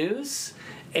black noose.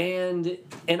 And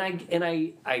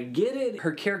I get it.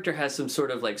 Her character has some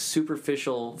sort of like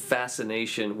superficial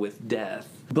fascination with death.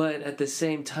 But at the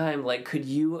same time, like, could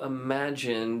you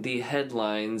imagine the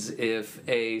headlines if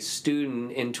a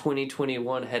student in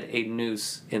 2021 had a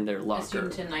noose in their locker? A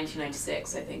student in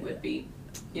 1996, I think, would be,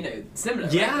 you know, similar.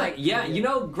 Yeah, right? Like, yeah. You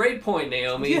know, great point,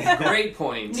 Naomi. Great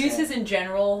point. Nooses in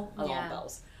general, alarm Yeah.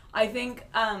 bells. I think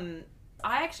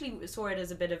I actually saw it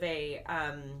as a bit of a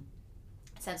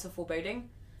sense of foreboding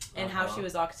in how she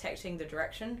was architecting the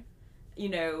direction. You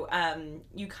know,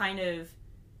 you kind of,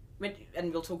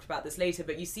 and we'll talk about this later,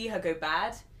 but you see her go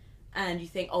bad and you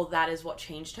think, oh, that is what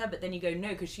changed her. But then you go, no,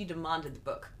 because she demanded the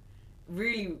book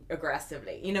really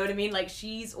aggressively. You know what I mean? Like,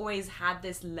 she's always had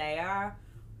this layer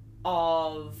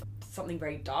of something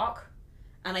very dark.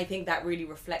 And I think that really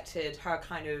reflected her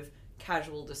kind of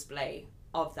casual display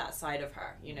of that side of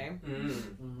her, you know?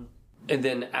 And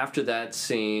then after that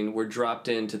scene, we're dropped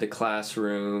into the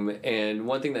classroom, and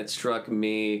one thing that struck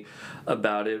me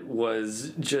about it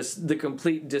was just the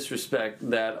complete disrespect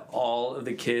that all of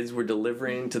the kids were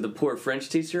delivering to the poor French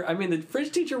teacher. I mean, the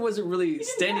French teacher wasn't really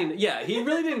standing... Yeah, he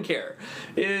really didn't care.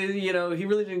 You know, he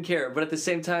really didn't care. But at the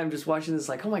same time, just watching this,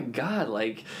 like, oh my God,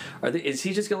 like, is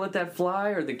he just going to let that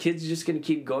fly? Or are the kids just going to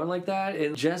keep going like that?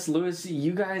 And Jess, Lewis,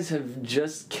 you guys have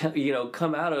just, you know,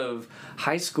 come out of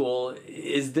high school.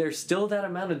 Is there still that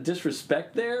amount of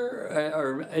disrespect there?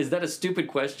 Or is that a stupid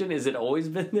question? Has it always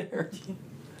been there?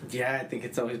 Yeah, I think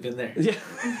it's always been there. Yeah.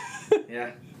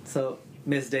 Yeah. So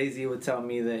Miss Daisy would tell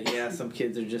me that, yeah, some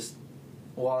kids are just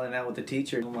walling out with the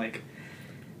teacher. I'm like,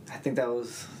 I think that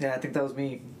was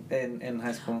me in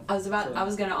high school. I was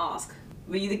gonna ask,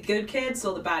 were you the good kids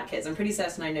or the bad kids? I'm pretty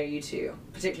certain I know you two,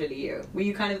 particularly you. Were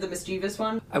you kind of the mischievous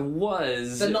one? I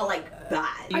was. But not like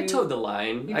bad. I towed the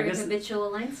line. You I were a guess.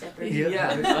 habitual line stepper.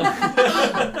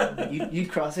 Yeah.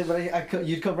 You'd cross it, but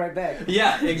you'd come right back.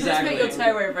 Yeah, exactly. Just put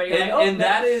your toe over. You're like, And no.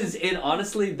 that is, and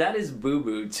honestly, that is Boo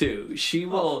Boo too. She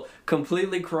will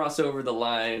completely cross over the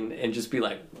line and just be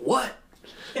like, "What?"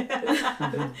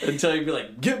 Until you'd be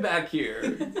like, "Get back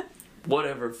here."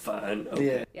 Whatever, fine. Okay.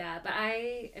 Yeah. Yeah, but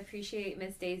I appreciate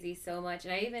Miss Daisy so much,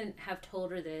 and I even have told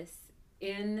her this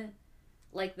in,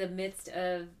 like, the midst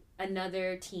of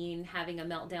another teen having a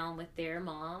meltdown with their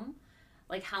mom,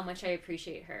 like, how much I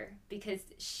appreciate her, because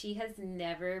she has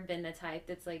never been the type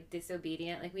that's, like,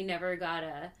 disobedient. Like, we never got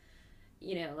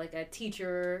like a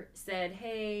teacher said,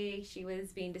 hey, she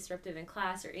was being disruptive in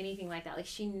class or anything like that. Like,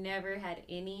 she never had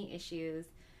any issues,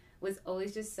 was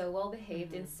always just so well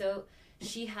behaved, and so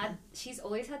she's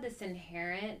always had this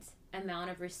inherent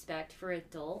amount of respect for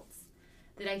adults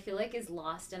that I feel like is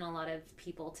lost in a lot of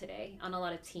people today, on a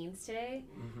lot of teens today.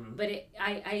 Mm-hmm. But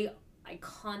I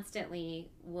constantly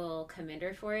will commend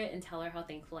her for it and tell her how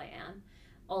thankful I am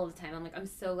all the time. I'm like, I'm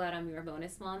so glad I'm your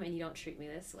bonus mom and you don't treat me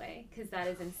this way, because that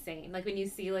is insane. Like, when you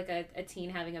see like a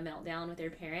teen having a meltdown with their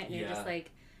parent and you're just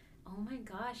like, oh my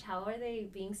gosh, how are they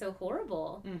being so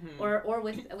horrible? Mm-hmm. Or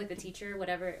with the teacher,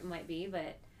 whatever it might be.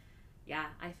 But yeah,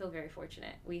 I feel very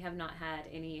fortunate. We have not had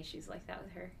any issues like that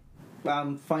with her.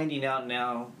 I'm finding out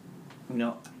now,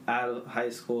 out of high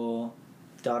school,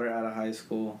 daughter out of high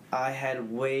school, I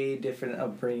had way different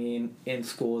upbringing in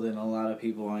school than a lot of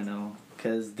people I know.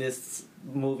 Because this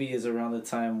movie is around the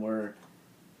time where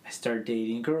I start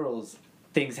dating girls.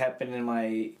 Things happen in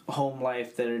my home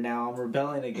life that are now I'm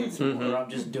rebelling against them, or I'm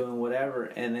just doing whatever.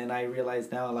 And then I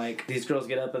realize now, like, these girls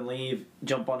get up and leave,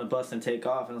 jump on the bus and take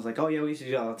off. And it's like, oh yeah, we used to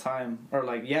do that all the time. Or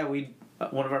like, yeah,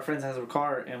 one of our friends has a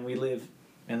car and we live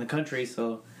in the country,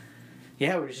 so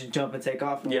yeah, we just jump and take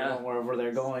off and we're going wherever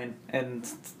they're going. And,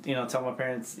 tell my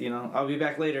parents, I'll be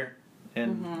back later.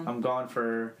 And I'm gone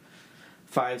for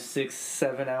 5, 6,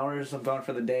 7 hours. I'm gone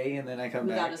for the day, and then I come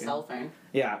back. Without a cell phone.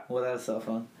 Yeah, without a cell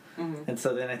phone. Mm-hmm. And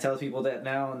so then I tell people that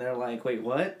now, and they're like, wait,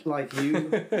 what? Like, you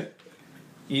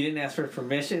didn't ask for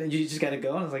permission, and you just got to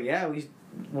go? And I was like, yeah,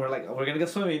 we're going to go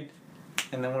swimming.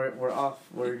 And then we're off.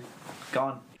 We're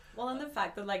gone. Well, and the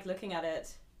fact that, like, looking at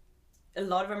it, a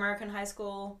lot of American high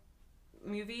school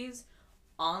movies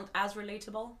aren't as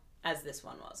relatable as this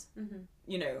one was.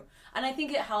 Mm-hmm. And I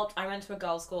think it helped. I went to a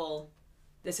girls' school.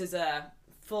 This is a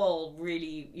full,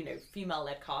 really,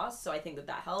 female-led cast, so I think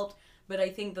that helped. But I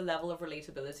think the level of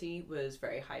relatability was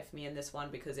very high for me in this one,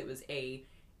 because it was a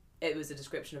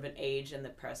description of an age and the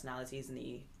personalities and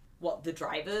the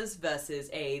drivers versus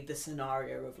the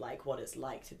scenario of, like, what it's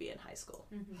like to be in high school.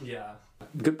 Mm-hmm. Yeah.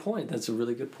 Good point. That's a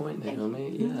really good point,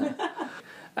 Naomi. Yeah.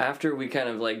 After we kind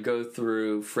of, like, go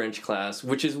through French class,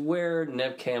 which is where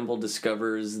Neve Campbell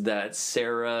discovers that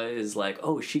Sarah is like,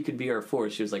 oh, she could be our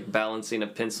force. She was, like, balancing a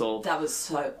pencil. That was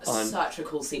such a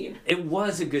cool scene. It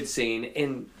was a good scene.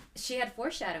 And she had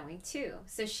foreshadowing too.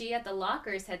 So she at the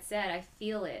lockers had said, I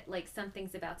feel it, like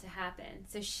something's about to happen.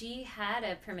 So she had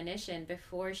a premonition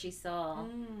before she saw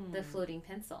the floating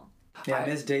pencil. Yeah,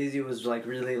 Miss Daisy was like,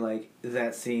 really, like,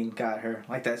 that scene got her.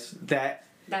 Like, that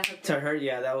to her,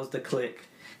 yeah, that was the click.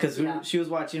 Because she was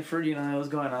watching for, it was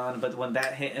going on, but when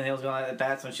that hit and it was going on,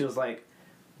 that's when she was like,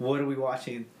 what are we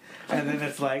watching? And then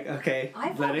it's like, okay,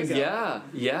 let it go.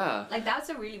 Yeah. Like, that's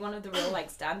one of the real,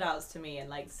 like, standouts to me, and,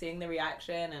 like, seeing the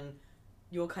reaction, and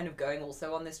you're kind of going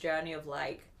also on this journey of,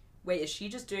 like, wait, is she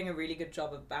just doing a really good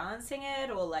job of balancing it?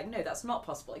 Or, like, no, that's not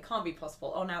possible. It can't be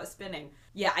possible. Oh, now it's spinning.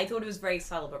 Yeah, I thought it was very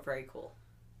subtle but very cool.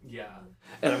 Yeah.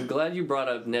 And I'm glad you brought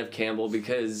up Neve Campbell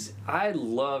because I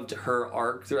loved her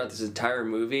arc throughout this entire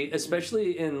movie,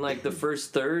 especially in like the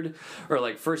first third or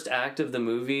like first act of the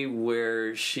movie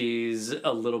where she's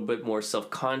a little bit more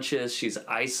self-conscious, she's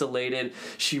isolated.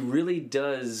 She really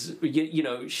does, you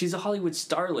know, she's a Hollywood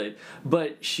starlet,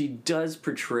 but she does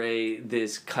portray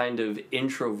this kind of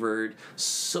introvert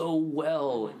so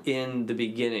well in the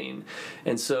beginning.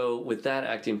 And so with that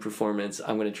acting performance,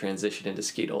 I'm going to transition into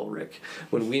Skeet Ulrich.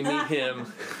 When we meet him,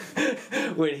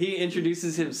 when he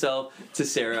introduces himself to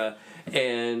Sarah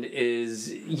and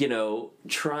is, you know,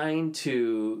 trying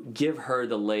to give her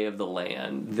the lay of the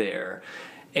land there.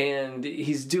 And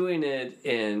he's doing it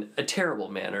in a terrible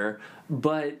manner,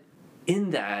 but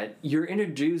in that, you're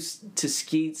introduced to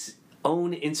Skeet's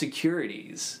own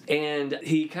insecurities. And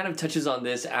he kind of touches on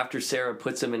this after Sarah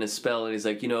puts him in a spell, and he's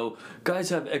like, you know, guys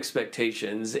have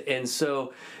expectations. And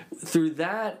so through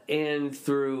that and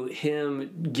through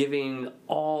him giving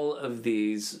all of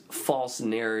these false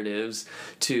narratives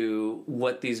to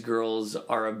what these girls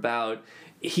are about,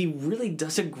 he really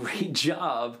does a great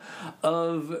job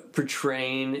of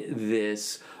portraying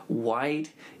this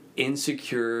white,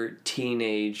 insecure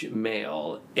teenage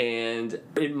male. And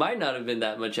it might not have been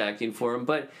that much acting for him,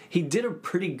 but he did a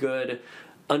pretty good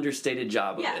understated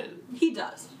job of it. He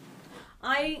does.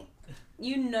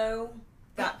 You know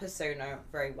that persona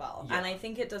very well, and I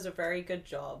think it does a very good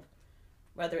job,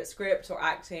 whether it's script or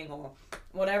acting or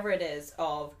whatever it is,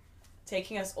 of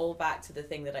taking us all back to the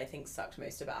thing that I think sucked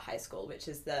most about high school, which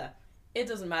is it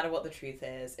doesn't matter what the truth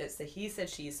is, it's the he said,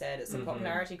 she said, it's the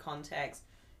popularity context.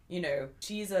 You know,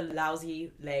 she's a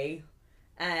lousy lay,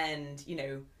 and, you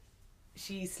know,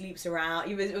 she sleeps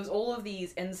around. It was all of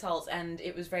these insults, and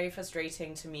it was very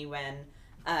frustrating to me when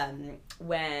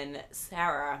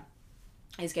Sarah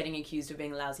is getting accused of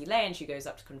being a lousy lay, and she goes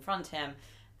up to confront him,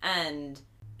 and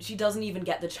she doesn't even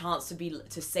get the chance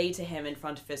to say to him in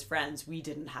front of his friends, we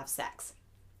didn't have sex.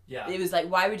 Yeah. It was like,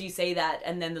 why would you say that?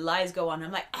 And then the lies go on.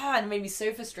 I'm like, and it made me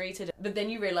so frustrated. But then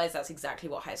you realize that's exactly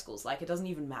what high school's like. It doesn't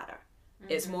even matter.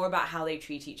 It's more about how they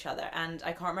treat each other. And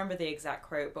I can't remember the exact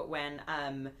quote, but when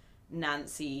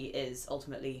Nancy is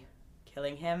ultimately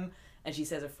killing him, and she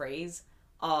says a phrase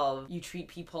of, you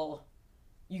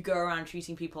go around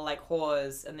treating people like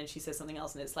whores, and then she says something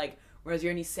else, and it's like, whereas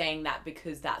you're only saying that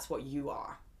because that's what you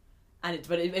are. And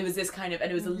it was this kind of,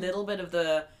 and it was a little bit of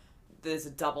there's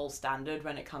a double standard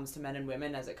when it comes to men and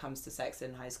women as it comes to sex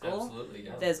in high school. Absolutely,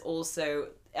 yeah. There's also,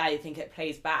 I think it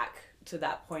plays back to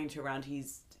that point around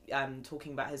he's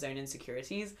talking about his own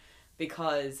insecurities,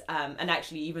 because and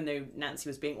actually, even though Nancy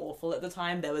was being awful at the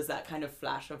time, there was that kind of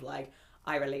flash of like,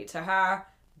 I relate to her.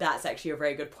 That's actually a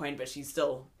very good point, but she's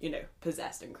still, you know,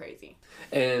 possessed and crazy.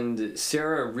 And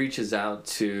Sarah reaches out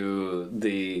to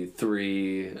the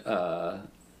three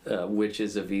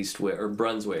witches of Eastwick, or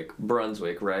Brunswick,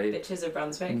 right? Bitches of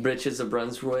Brunswick. Bitches of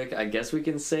Brunswick, I guess we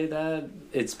can say that.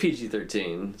 It's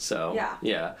PG-13, so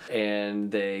yeah.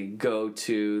 And they go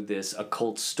to this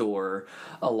occult store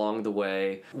along the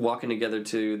way, walking together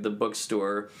to the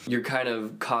bookstore. You're kind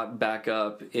of caught back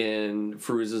up in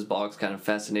Fairuza Balk's kind of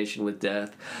fascination with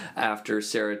death after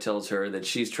Sarah tells her that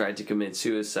she's tried to commit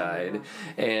suicide,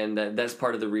 and that's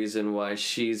part of the reason why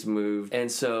she's moved.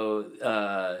 And so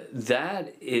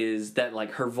that is that,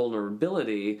 like, her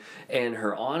vulnerability and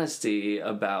her honesty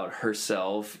about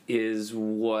herself is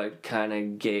what kind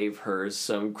of gave her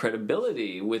some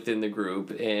credibility within the group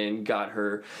and got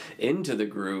her into the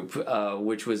group,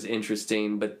 which was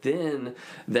interesting. But then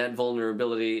that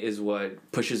vulnerability is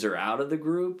what pushes her out of the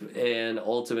group and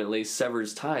ultimately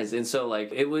severs ties. And so,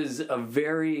 like, it was a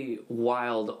very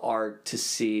wild arc to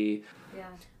see. Yeah.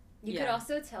 You could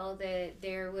also tell that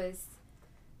there was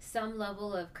some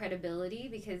level of credibility,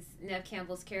 because Neve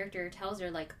Campbell's character tells her,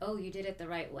 like, oh, you did it the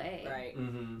right way. Right.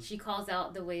 Mm-hmm. She calls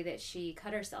out the way that she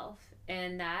cut herself.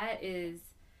 And that is,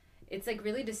 it's like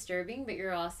really disturbing, but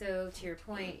you're also, to your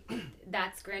point,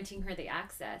 that's granting her the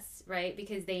access, right?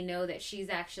 Because they know that she's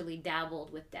actually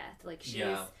dabbled with death. Like, she's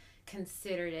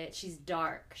considered it. She's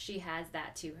dark. She has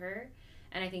that to her.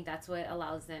 And I think that's what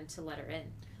allows them to let her in.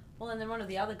 Well, and then one of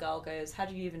the other girl goes, how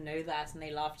do you even know that? And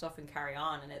they laughed off and carry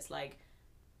on. And it's like,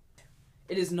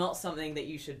 it is not something that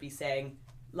you should be saying,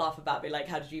 laugh about, be like,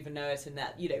 how did you even know it? And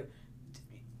that, you know,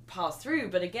 pass through.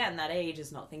 But again, that age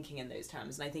is not thinking in those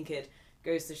terms. And I think it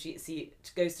goes to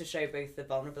show both the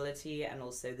vulnerability and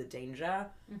also the danger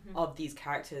of these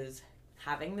characters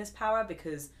having this power,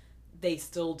 because they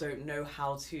still don't know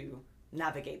how to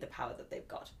navigate the power that they've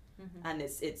got. And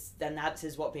then that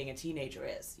is what being a teenager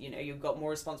is. You know, you've got more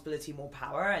responsibility, more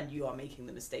power, and you are making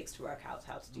the mistakes to work out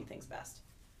how to do things best.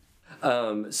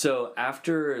 So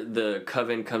after the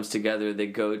coven comes together, they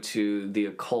go to the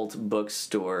occult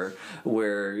bookstore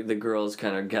where the girls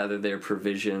kind of gather their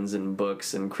provisions and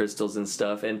books and crystals and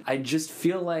stuff. And I just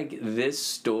feel like this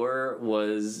store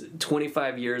was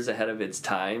 25 years ahead of its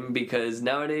time, because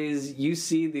nowadays you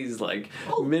see these like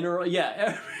mineral...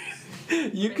 Yeah,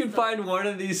 you can find one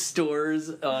of these stores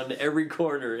on every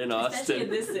corner in Austin. Especially in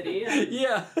this city.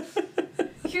 Yeah.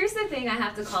 Here's the thing I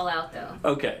have to call out, though.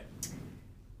 Okay.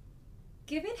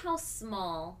 Given how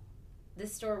small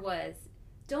this store was,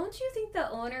 don't you think the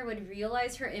owner would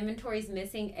realize her inventory's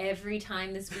missing every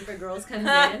time this group of girls comes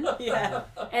in? Yeah.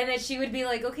 And that she would be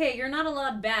like, okay, you're not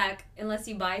allowed back unless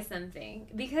you buy something.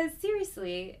 Because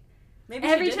seriously, Maybe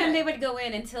every time they would go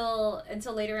in until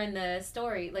later in the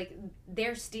story, like,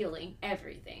 they're stealing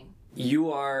everything.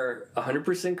 You are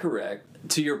 100% correct.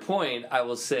 To your point, I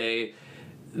will say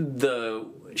the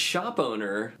shop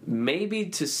owner, maybe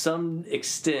to some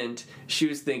extent, she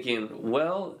was thinking,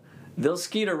 well, they'll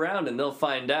skeet around and they'll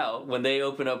find out when they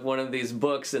open up one of these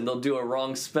books, and they'll do a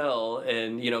wrong spell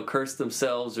and, you know, curse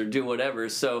themselves or do whatever.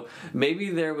 So maybe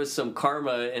there was some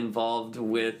karma involved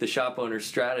with the shop owner's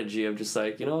strategy of just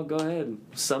like, you know, go ahead,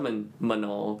 summon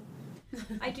Manon.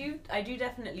 I do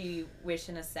definitely wish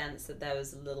in a sense that there'd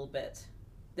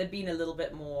been a little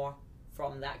bit more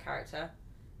from that character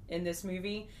in this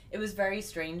movie. It was very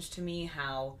strange to me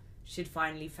how she'd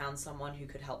finally found someone who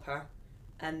could help her,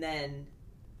 and then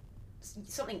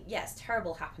something, yes,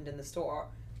 terrible happened in the store,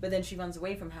 but then she runs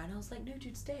away from her, and I was like, no,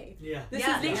 dude, stay. Yeah. This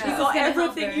Yeah, is literally yeah. got This is gonna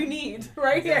help everything her. you need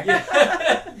right here.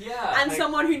 Yeah. And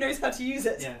someone who knows how to use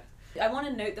it. Yeah. I want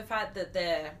to note the fact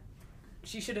that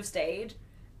she should have stayed,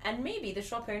 and maybe the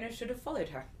shop owner should have followed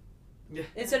her. Yeah.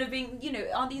 Instead of being, you know,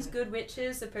 are these good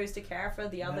witches supposed to care for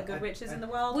the other No, good witches in the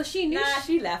world? Well, she knew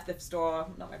she left the store.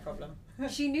 Not my problem.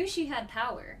 she knew she had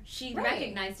power. She Right.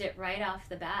 recognized it right off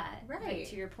the bat. Right. Like,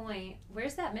 to your point,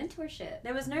 where's that mentorship?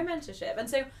 There was no mentorship, and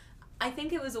so I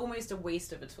think it was almost a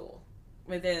waste of a tool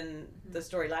within the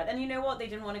storyline. And you know what? They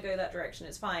didn't want to go that direction.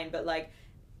 It's fine, but like,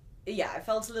 yeah, it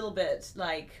felt a little bit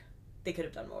like they could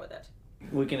have done more with it.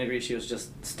 We can agree she was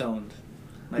just stoned.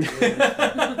 Like,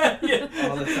 Yeah.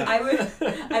 all the time.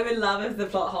 I would love if the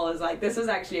plot hole is like, this was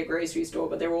actually a grocery store,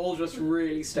 but they were all just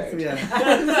really stoned. Yeah.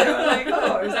 And so I'm like,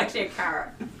 oh, it was actually a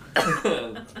carrot.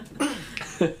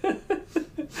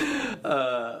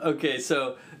 Okay,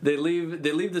 so they leave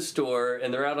the store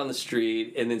and they're out on the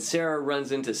street, and then Sarah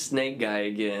runs into Snake Guy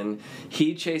again.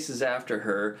 He chases after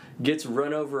her, gets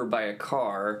run over by a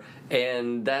car,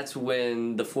 and that's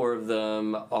when the four of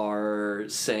them are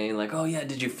saying like, oh yeah,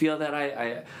 did you feel that?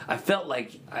 I felt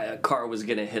like a car was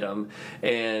gonna hit him.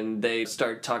 And they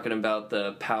start talking about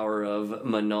the power of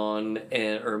Manon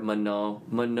or Manon.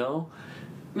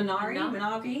 Minari? No.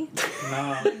 Minagi?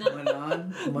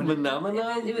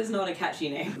 Manon? It was not a catchy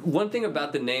name. One thing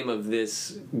about the name of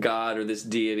this god or this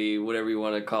deity, whatever you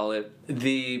want to call it,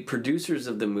 the producers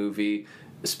of the movie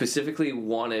specifically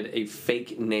wanted a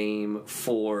fake name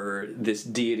for this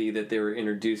deity that they were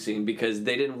introducing, because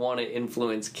they didn't want to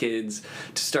influence kids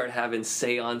to start having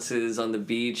seances on the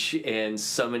beach and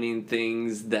summoning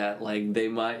things that like they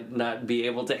might not be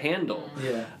able to handle.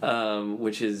 Yeah.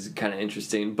 Which is kind of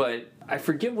interesting. But I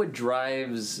forget what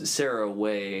drives Sarah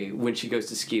away when she goes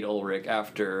to Skeet Ulrich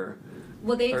after.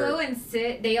 Well, they Or- go and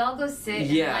sit. They all go sit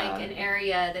Yeah. in like an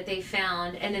area that they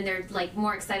found, and then they're like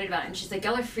more excited about it. And she's like,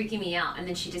 "Y'all are freaking me out," and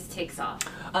then she just takes off.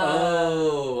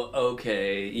 Oh,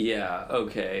 okay. Yeah,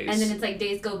 okay. And then it's like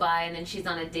days go by, and then she's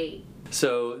on a date.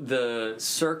 So the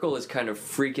circle is kind of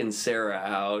freaking Sarah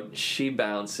out. She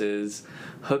bounces,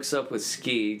 hooks up with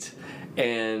Skeet,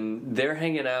 and they're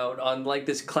hanging out on like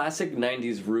this classic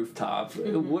 90s rooftop.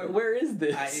 Where is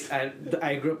this?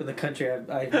 I grew up in the country.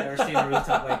 I've never seen a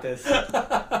rooftop like this.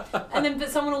 And then, but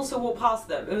someone also walked past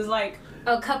them. It was like,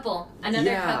 Oh, another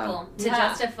Yeah. couple, to Yeah.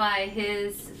 justify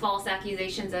his false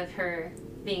accusations of her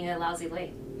being a lousy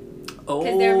lady. Oh.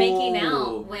 Because they're making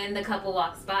out when the couple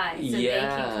walks by, so they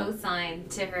Yeah. can co-sign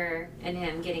to her and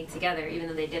him getting together, even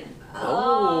though they didn't.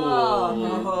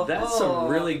 Oh, that's some Oh.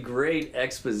 really great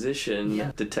exposition,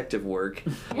 Yeah. detective work.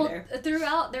 Well,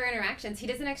 throughout their interactions, he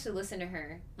doesn't actually listen to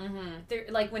her.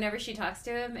 mm-hmm. Like whenever she talks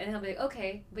to him, and he'll be like,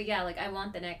 "Okay, but yeah, like I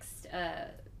want the next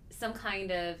some kind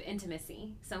of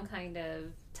intimacy, some kind of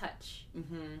touch."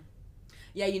 Mm-hmm.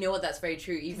 Yeah, you know what? That's very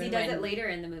true. Because Even he does when it later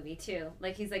in the movie too.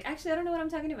 Like he's like, actually, I don't know what I'm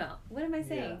talking about. What am I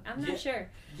saying? I'm not sure.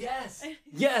 Yes.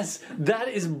 Yes, that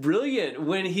is brilliant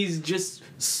when he's just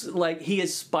like he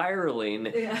is spiraling,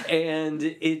 and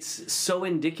it's so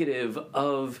indicative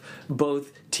of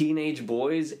both teenage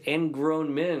boys and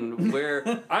grown men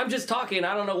where I'm just talking,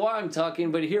 I don't know why I'm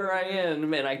talking, but here I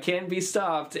am and I can't be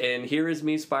stopped, and here is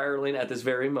me spiraling at this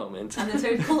very moment. and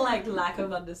the total like lack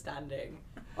of understanding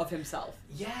of himself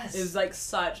Yes. is like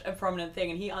such a prominent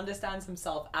thing, and he understands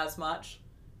himself as much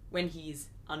when he's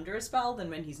under a spell than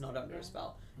when he's not under a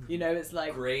spell. You know, it's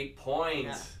like Great point.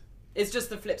 Yeah. It's just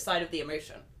the flip side of the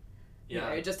emotion. You know,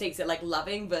 it just takes it like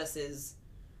loving versus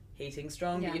hating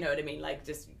strong. Yeah. But you know what I mean? Like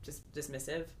just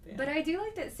dismissive. Yeah. But I do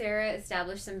like that Sarah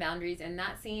established some boundaries in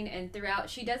that scene, and throughout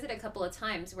she does it a couple of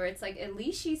times where it's like at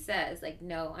least she says like,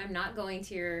 no, I'm not going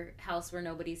to your house where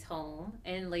nobody's home,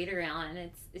 and later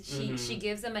on she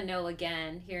gives them a no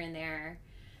again here and there,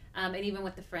 and even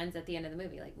with the friends at the end of the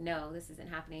movie, like, no, this isn't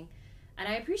happening. And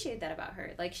I appreciate that about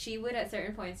her. Like she would at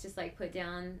certain points just like put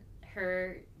down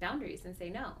her boundaries and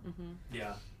say no.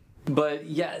 Yeah. But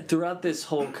yeah, throughout this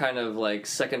whole kind of like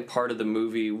second part of the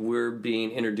movie, we're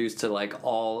being introduced to like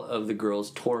all of the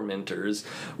girls' tormentors,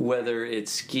 whether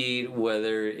it's Skeet,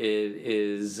 whether it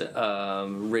is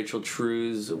Rachel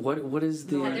True's. What is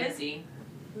the Laura Lizzie.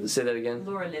 Say that again.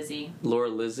 Laura Lizzie. Laura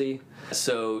Lizzie.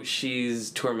 So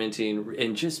she's tormenting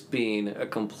and just being a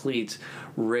complete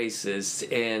racist,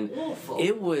 and Awful.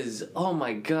 it was, oh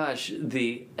my gosh,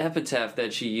 the epitaph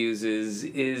that she uses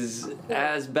is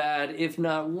as bad, if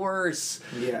not worse,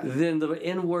 than the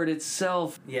N-word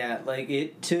itself. Yeah, like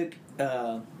it took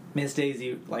Miss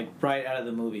Daisy like right out of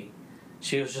the movie.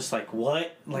 She was just like,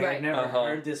 what? Like, Right. I've never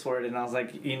heard this word. And I was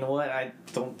like, you know what? I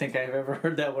don't think I've ever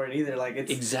heard that word either. Like,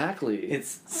 it's... Exactly.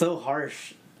 It's so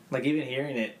harsh. Like, even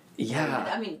hearing it.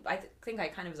 Yeah. I mean, I think I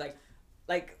kind of was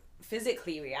like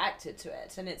physically reacted to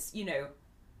it, and it's, you know,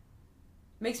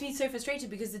 makes me so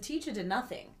frustrated because the teacher did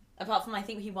nothing apart from I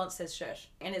think he once says shush,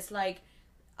 and it's like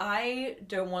I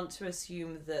don't want to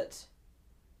assume that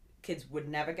kids would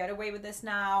never get away with this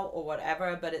now or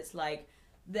whatever, but it's like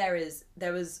there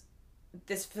was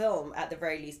this film at the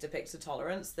very least depicts a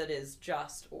tolerance that is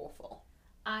just awful.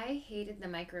 I hated the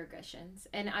microaggressions,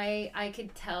 and I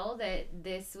could tell that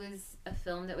this was a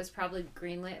film that was probably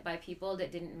greenlit by people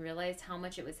that didn't realize how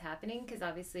much it was happening, because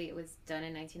obviously it was done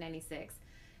in 1996,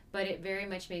 but it very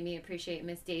much made me appreciate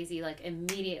Miss Daisy like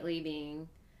immediately being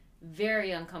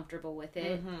very uncomfortable with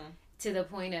it, to the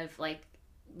point of like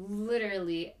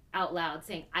literally out loud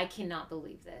saying, I cannot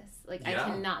believe this. Like, I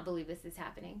cannot believe this is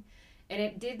happening. And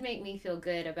it did make me feel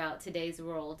good about today's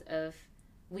world of,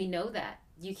 we know that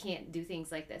you can't do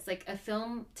things like this. Like, a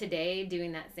film today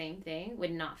doing that same thing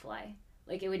would not fly.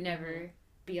 Like, it would never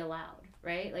be allowed,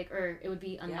 right? Like, or it would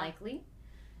be unlikely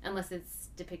unless it's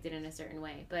depicted in a certain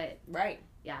way. But,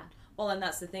 yeah. Well, and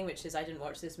that's the thing, which is I didn't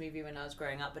watch this movie when I was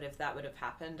growing up, but if that would have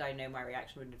happened, I know my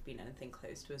reaction wouldn't have been anything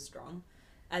close to as strong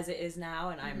as it is now,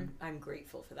 and I'm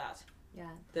grateful for that.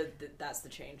 Yeah. That's the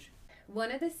change.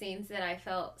 One of the scenes that I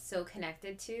felt so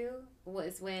connected to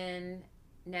was when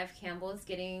Neve Campbell is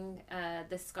getting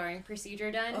the scarring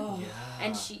procedure done.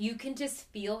 And you can just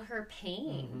feel her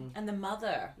pain. And the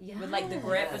mother with like the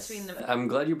grip between them. I'm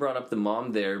glad you brought up the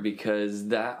mom there, because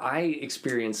that I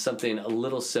experienced something a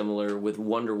little similar with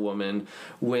Wonder Woman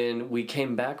when we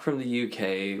came back from the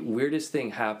UK. Weirdest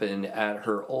thing happened at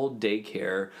her old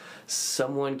daycare.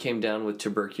 Someone came down with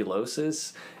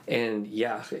tuberculosis, and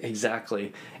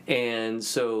exactly. And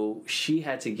so she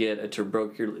had to get a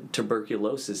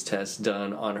tuberculosis test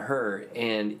done on her,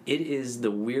 and it is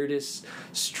the weirdest,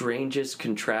 strangest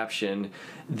contraption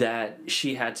that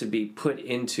she had to be put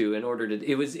into in order to.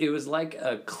 It was like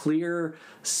a clear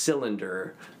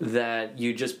cylinder that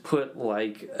you just put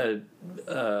like a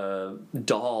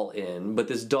doll in, but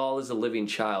this doll is a living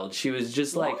child. She was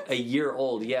just like a year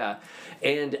old,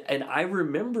 and I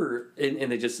remember,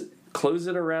 and they just close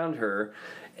it around her,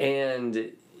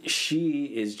 and she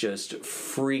is just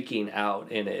freaking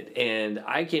out in it, and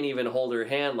I can't even hold her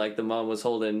hand like the mom was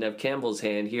holding Neve Campbell's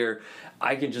hand here.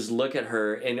 I can just look at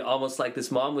her, and almost like this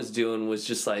mom was doing was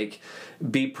just like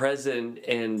be present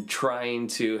and trying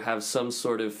to have some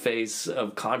sort of face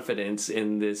of confidence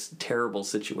in this terrible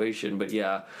situation. But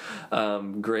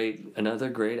another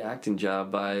great acting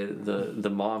job by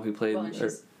the mom who played. Well, and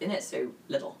she's in it so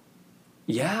little.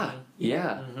 Yeah.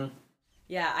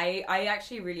 Yeah, I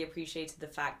actually really appreciated the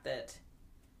fact that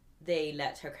they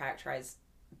let her characterize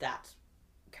that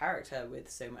character with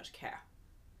so much care.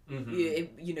 They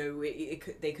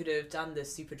could have done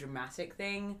this super dramatic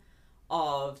thing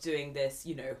of doing this,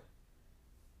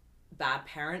 bad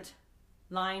parent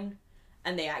line,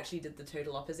 and they actually did the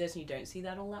total opposite, and you don't see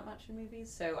that all that much in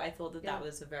movies. So I thought that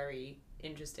was a very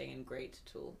interesting and great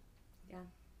tool. Yeah.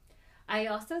 I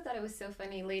also thought it was so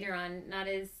funny later on, not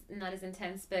as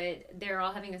intense, but they're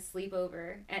all having a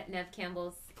sleepover at Nev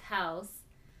Campbell's house,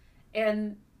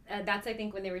 and that's, I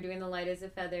think, when they were doing the light as a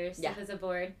feather, stiff as a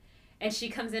board. And she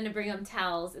comes in to bring them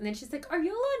towels, and then she's like, "Are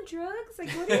y'all on drugs? Like,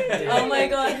 what are you doing?" Oh my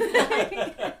god.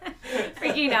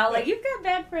 Freaking out, like, you've got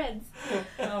bad friends.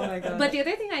 Oh my god. But the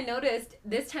other thing I noticed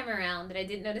this time around that I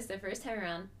didn't notice the first time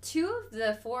around, 2 of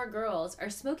the 4 girls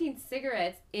are smoking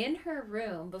cigarettes in her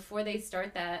room before they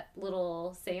start that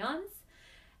little seance.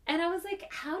 And I was like,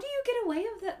 how do you get away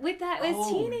with that as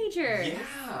teenagers?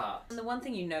 Yeah. And the one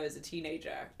thing you know as a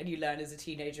teenager, and you learn as a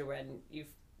teenager when you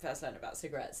first learned about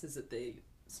cigarettes, is that they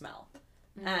smell.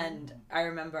 Mm. And I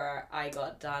remember I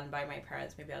got done by my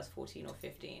parents, maybe I was 14 or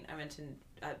 15. I went in,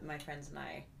 my friends and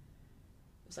I, it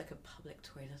was like a public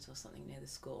toilet or something near the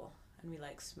school, and we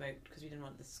like smoked, because we didn't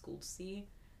want the school to see,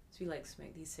 so we like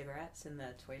smoked these cigarettes in the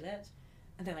toilet,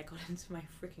 and then I got into my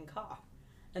freaking car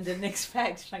and didn't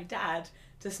expect my dad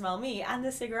to smell me and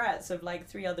the cigarettes of like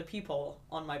 3 other people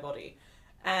on my body.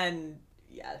 And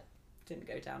yeah, didn't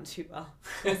go down too well.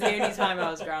 It was the only time I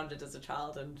was grounded as a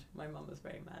child, and my mum was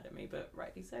very mad at me, but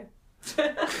rightly so.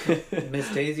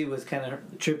 Miss Daisy was kind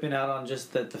of tripping out on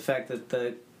just the fact that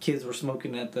the kids were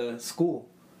smoking at the school.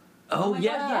 Oh, my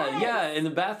yeah, God, yes. yeah, in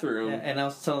the bathroom. Yeah, and I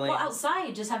was telling... Well,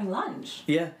 outside, just having lunch.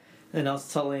 Yeah, and I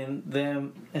was telling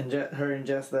them and her and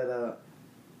Jess that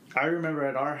I remember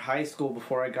at our high school,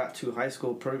 before I got to high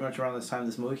school, pretty much around this time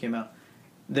this movie came out,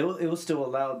 they were still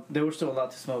allowed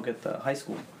to smoke at the high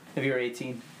school if you were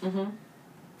 18. Mm-hmm.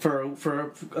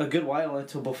 For a good while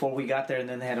until before we got there, and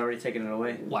then they had already taken it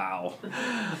away. Wow.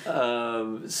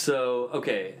 So,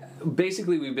 okay.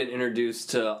 Basically, we've been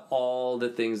introduced to all the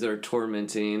things that are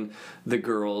tormenting the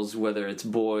girls, whether it's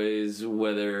boys,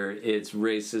 whether it's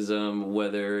racism,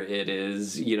 whether it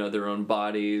is, their own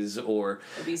bodies, or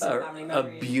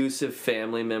abusive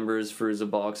family members for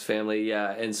Zabalk's family.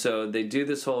 Yeah. And so they do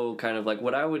this whole kind of like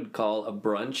what I would call a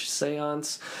brunch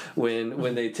seance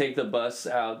when they take the bus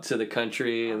out to the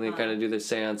country and they kind of do their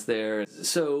seance there.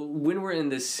 So when we're in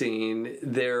this scene,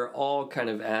 they're all kind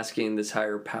of asking this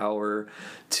higher power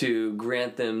to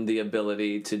grant them the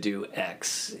ability to do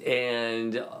X.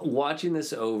 And watching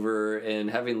this over and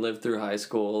having lived through high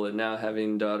school and now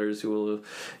having daughters who will,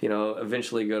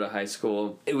 eventually go to high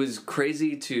school, it was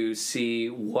crazy to see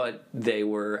what they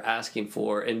were asking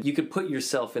for. And you could put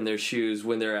yourself in their shoes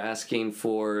when they're asking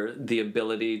for the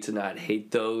ability to not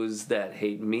hate those that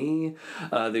hate me,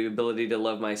 the ability to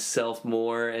love myself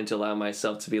more and to allow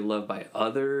myself to be loved by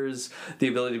others, the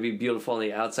ability to be beautiful on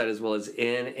the outside as well as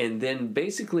in. And then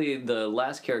basically the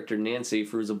last character, Nancy,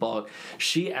 Fairuza Balk,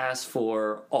 she asked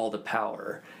for all the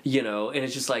power, and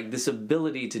it's just like this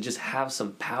ability to just have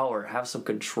some power, have some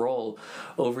control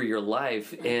over your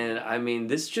life. And I mean,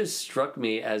 this just struck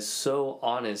me as so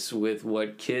honest with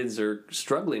what kids are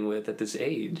struggling with at this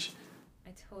age.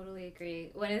 I totally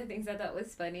agree. One of the things I thought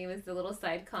was funny was the little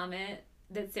side comment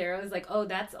that Sarah was like, "Oh,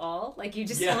 that's all? Like, you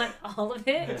just want all of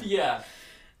it?" Yeah.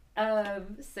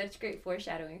 Such great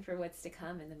foreshadowing for what's to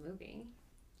come in the movie.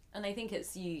 And I think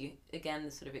it's the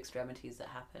sort of extremities that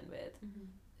happen with,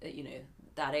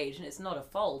 that age. And it's not a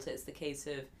fault. It's the case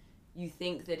of, you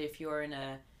think that if you're in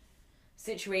a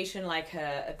situation like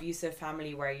a abusive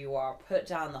family where you are put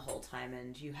down the whole time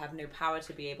and you have no power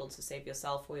to be able to save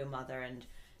yourself or your mother. And,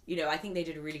 I think they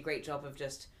did a really great job of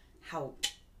just how,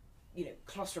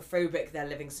 claustrophobic their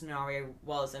living scenario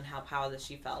was and how powerless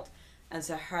she felt. And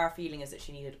so her feeling is that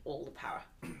she needed all the power.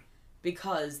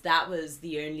 Because that was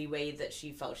the only way that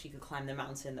she felt she could climb the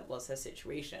mountain that was her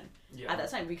situation at that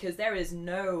time. Because there is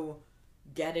no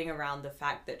getting around the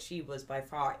fact that she was by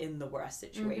far in the worst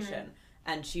situation. Mm-hmm.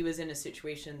 And she was in a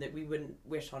situation that we wouldn't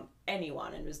wish on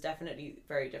anyone, and was definitely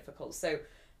very difficult. So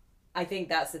I think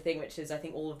that's the thing, which is I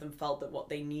think all of them felt that what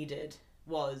they needed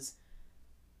was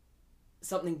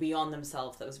something beyond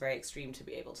themselves that was very extreme to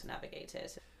be able to navigate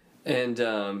it. And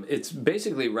it's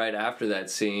basically right after that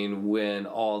scene when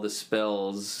all the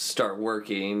spells start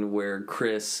working, where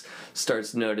Skeet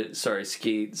starts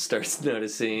noticing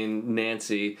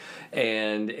Nancy,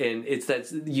 and it's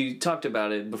that you talked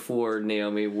about it before,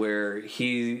 Naomi, where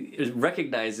he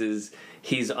recognizes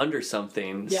he's under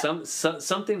something. Yeah.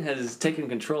 Something has taken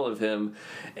control of him,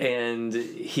 and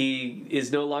he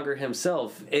is no longer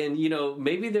himself. And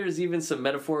maybe there's even some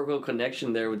metaphorical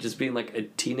connection there with just being like a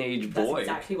teenage boy. That's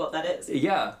exactly what that is.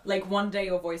 Yeah. Like, one day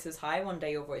your voice is high, one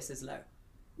day your voice is low.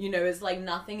 It's like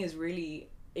nothing is really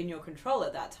in your control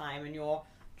at that time, and you're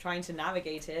trying to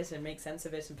navigate it and make sense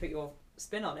of it and put your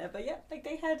spin on it. But yeah, like,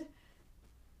 they had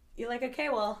you're like, okay,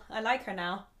 well, I like her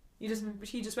now. He just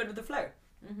went with the flow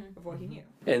of what he knew.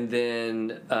 And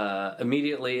then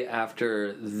immediately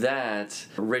after that,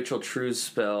 Rachel True's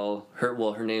spell,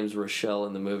 her name's Rochelle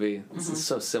in the movie. This is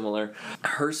so similar.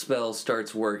 Her spell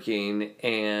starts working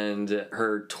and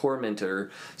her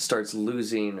tormentor starts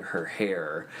losing her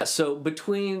hair. So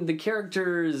between the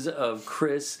characters of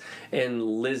Chris and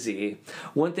Lizzie,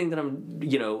 one thing that I'm,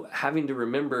 having to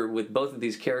remember with both of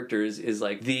these characters is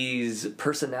like these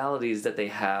personalities that they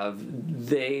have,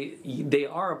 they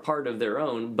are a part of their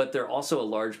own, but they're also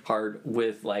a large part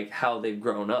with like how they've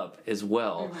grown up as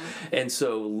well. And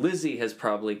so Lizzie has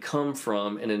probably come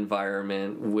from an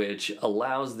environment which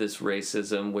allows this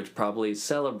racism, which probably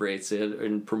celebrates it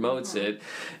and promotes it.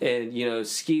 And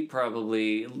Skeet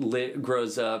probably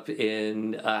grows up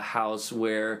in a house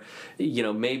where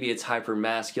maybe it's hyper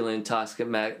masculine, toxic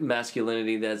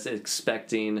masculinity that's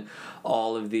expecting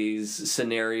all of these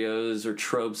scenarios or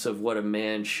tropes of what a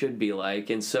man should be like.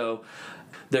 And so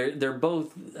they're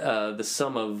both the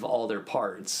sum of all their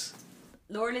parts.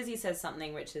 Laura Lizzie says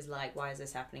something which is like, why is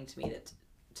this happening to me? That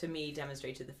to me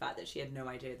demonstrated the fact that she had no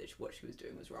idea that what she was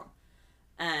doing was wrong.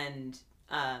 And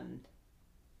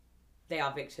they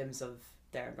are victims of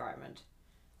their environment.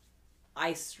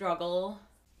 I struggle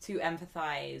to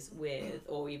empathize with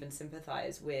or even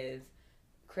sympathize with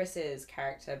Chris's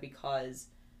character, because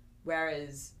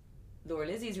whereas Laura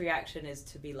Lizzie's reaction is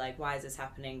to be like, why is this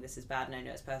happening? This is bad and I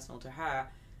know it's personal to her.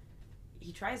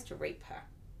 He tries to rape her.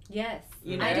 Yes.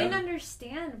 I didn't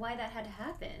understand why that had to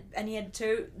happen. And he had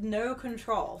no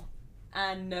control.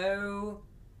 And no...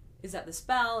 Is that the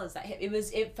spell? Is that him?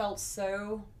 It felt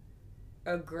so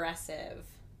aggressive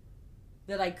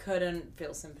that I couldn't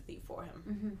feel sympathy for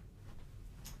him.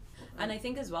 And I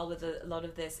think as well with a lot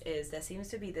of this is there seems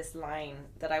to be this line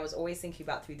that I was always thinking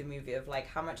about through the movie of like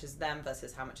how much is them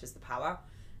versus how much is the power.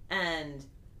 And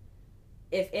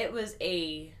if it was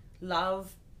a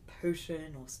love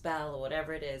potion or spell or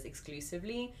whatever it is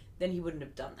exclusively, then he wouldn't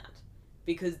have done that,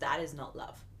 because that is not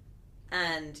love.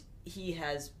 And he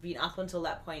has been up until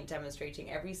that point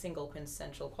demonstrating every single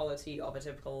quintessential quality of a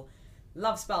typical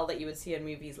love spell that you would see in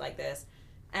movies like this,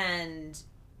 and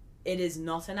it is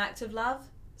not an act of love.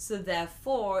 So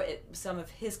therefore, some of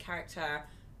his character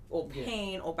or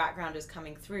pain or background is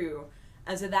coming through.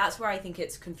 And so that's where I think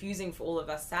it's confusing for all of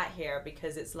us sat here,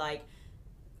 because it's like,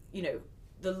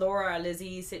 the Laura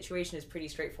Lizzie situation is pretty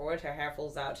straightforward. Her hair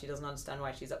falls out. She doesn't understand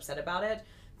why she's upset about it.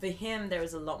 For him, there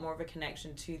is a lot more of a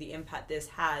connection to the impact this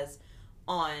has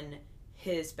on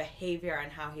his behavior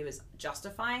and how he was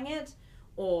justifying it,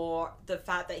 or the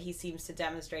fact that he seems to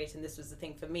demonstrate, and this was the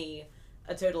thing for me,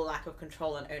 a total lack of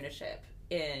control and ownership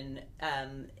in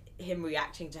him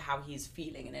reacting to how he's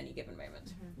feeling in any given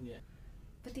moment.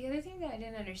 But the other thing that I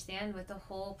didn't understand with the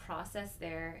whole process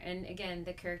there, and again,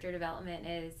 the character development,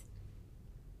 is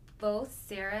both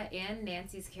Sarah and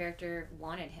Nancy's character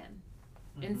wanted him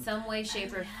in some way,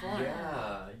 shape, or form.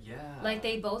 Like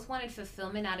they both wanted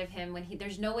fulfillment out of him when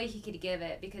there's no way he could give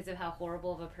it because of how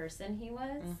horrible of a person he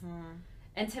was.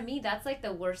 And to me, that's like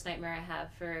the worst nightmare I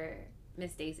have for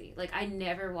Miss Daisy. Like I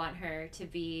never want her to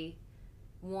be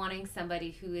wanting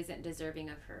somebody who isn't deserving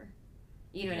of her.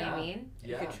 You know what I mean?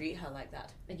 You could treat her like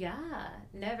that. Yeah,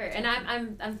 never. And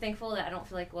I'm thankful that I don't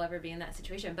feel like we'll ever be in that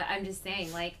situation. But I'm just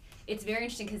saying, like, it's very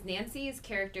interesting because Nancy's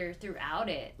character throughout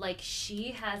it, like,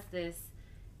 she has this,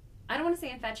 I don't want to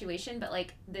say infatuation, but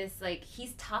like this, like,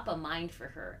 he's top of mind for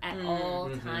her at all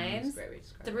times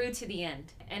through to the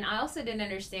end. And I also didn't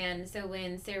understand, so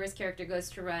when Sarah's character goes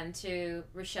to run to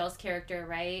Rochelle's character,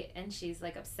 right, and she's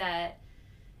like upset,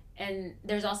 and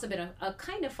there's also been a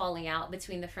kind of falling out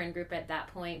between the friend group at that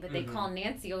point, but they call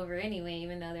Nancy over anyway,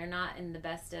 even though they're not in the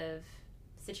best of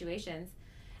situations.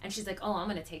 And she's like, oh, I'm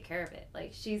going to take care of it.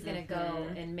 Like, she's going to go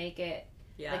and make it,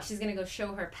 like, she's going to go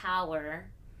show her power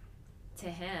to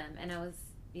him. And I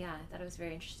thought it was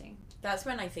very interesting. That's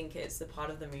when I think it's the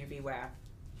part of the movie where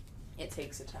it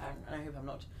takes a turn. And I hope I'm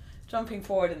not jumping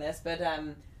forward in this, but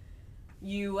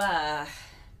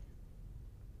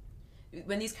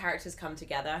when these characters come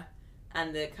together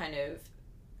and the kind of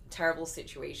terrible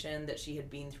situation that she had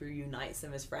been through unites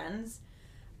them as friends,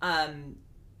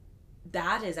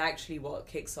 that is actually what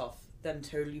kicks off them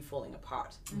totally falling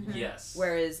apart. Yes.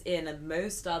 Whereas in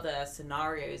most other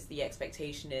scenarios, the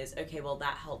expectation is, okay, well,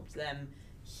 that helped them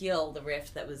heal the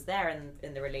rift that was there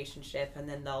in the relationship, and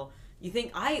then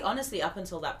I honestly, up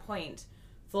until that point,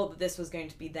 thought that this was going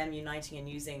to be them uniting and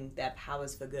using their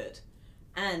powers for good.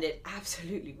 And it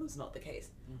absolutely was not the case.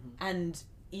 And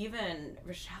even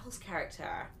Rochelle's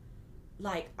character,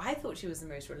 like, I thought she was the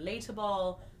most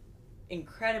relatable,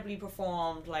 incredibly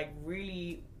performed, like,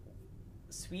 really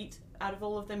sweet out of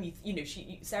all of them.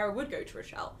 Sarah would go to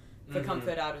Rochelle for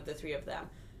comfort out of the three of them.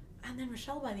 And then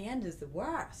Rochelle by the end is the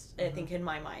worst, I think, in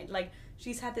my mind. Like,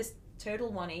 she's had this total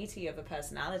 180 of a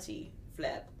personality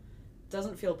flip.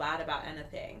 Doesn't feel bad about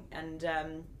anything. And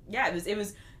it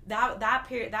was that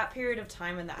period of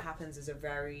time when that happens is a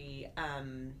very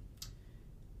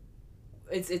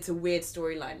it's a weird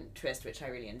storyline twist, which I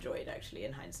really enjoyed, actually,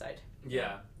 in hindsight.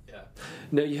 Yeah.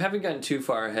 No, you haven't gotten too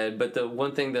far ahead, but the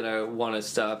one thing that I want to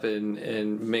stop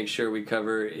and make sure we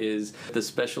cover is the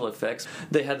special effects.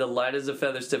 They had the light as a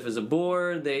feather, stiff as a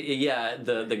board.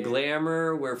 The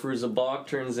glamour where Fairuza Balk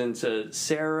turns into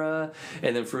Sarah,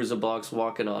 and then Fairuza Balk's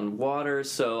walking on water.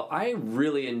 So I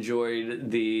really enjoyed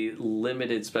the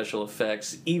limited special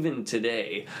effects, even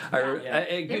today.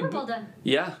 They were well done.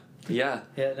 Yeah. Yeah,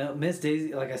 no, Miss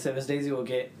Daisy, like I said, Miss Daisy will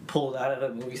get pulled out of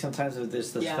a movie sometimes with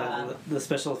this. The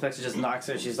special effects just knocks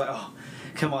her. She's like, oh,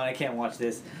 come on, I can't watch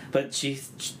this. But she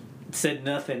said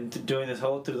nothing through the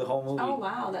whole movie. Oh,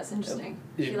 wow, that's interesting.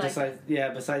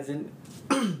 Besides in,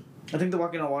 I think the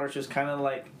Walking on Water, she was kind of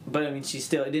like, but I mean, it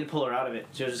didn't pull her out of it.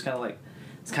 She was just kind of like,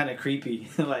 it's kind of creepy.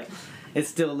 Like, it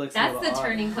still looks. That's the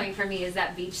turning point for me, is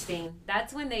that beach scene.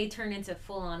 That's when they turn into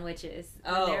full-on witches.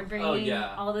 When they're bringing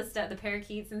all the stuff, the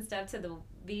parakeets and stuff, to the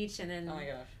beach, and then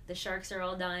the sharks are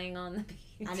all dying on the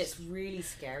beach. And it's really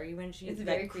scary when she's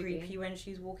very creepy when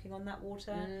she's walking on that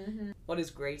water. Mm-hmm. What is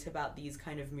great about these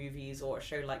kind of movies or a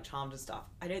show like Charmed and stuff,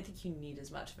 I don't think you need as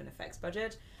much of an effects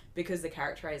budget, because the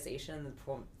characterization and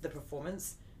the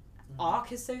performance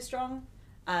arc is so strong.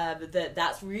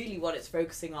 That's really what it's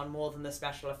focusing on, more than the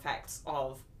special effects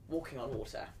of walking on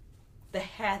water. The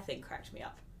hair thing cracked me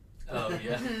up. Oh,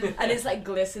 yeah. And it's like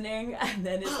glistening, and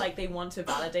then it's like they want to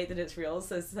validate that it's real.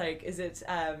 So it's like, is it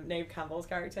Neve Campbell's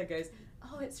character goes,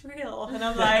 oh, it's real. And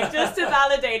I'm like, just to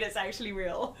validate it's actually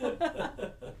real.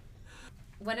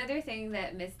 One other thing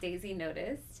that Miss Daisy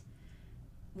noticed,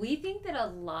 we think that a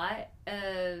lot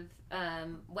of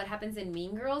what happens in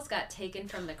Mean Girls got taken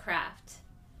from The Craft.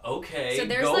 Okay, so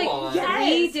there's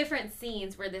three different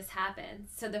scenes where this happens.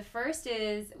 So the first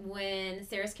is when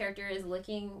Sarah's character is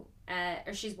looking at,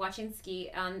 or she's watching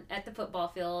Skeet at the football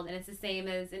field, and it's the same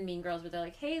as in Mean Girls, where they're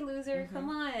like, hey, loser, come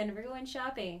on, we're going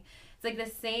shopping. It's like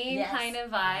the same kind of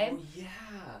vibe. Oh, yeah.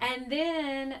 And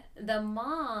then the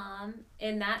mom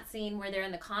in that scene where they're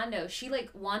in the condo, she like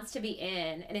wants to be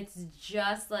in, and it's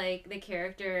just like the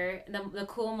character, the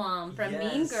cool mom from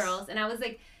Mean Girls. And I was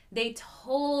like, they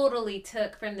totally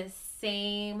took from the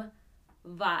same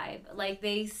vibe. Like,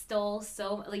 they stole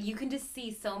you can just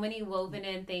see so many woven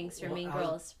in things from Mean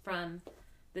Girls from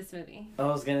this movie. I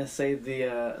was gonna say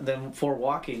them for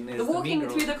walking is the walking Mean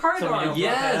Girls. Through the corridor. So, I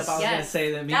was gonna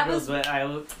say the Mean Girls, but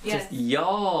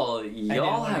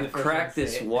y'all have cracked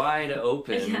this wide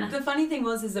open. Yeah. The funny thing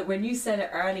is that when you said it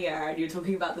earlier, and you were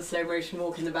talking about the slow motion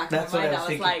walk in the back of my mind, I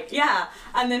was like, yeah.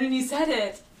 And then when you said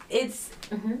it, it's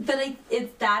but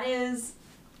that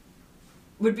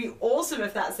would be awesome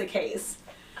if that's the case.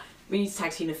 We need to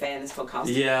tag Tina Fey in this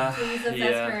podcast. Yeah. Please, if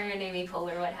that's her and Amy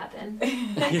Poehler, what happened? I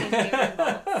think they were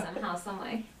involved somehow, some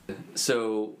way.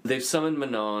 So they've summoned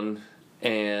Manon,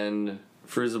 and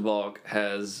Fairuza Balk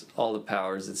has all the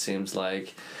powers, it seems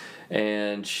like.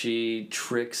 And she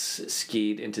tricks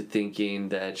Skeet into thinking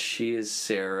that she is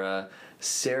Sarah.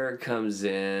 Sarah comes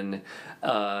in.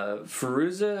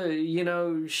 Fairuza,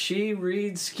 she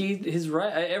reads Skeet his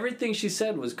right. Everything she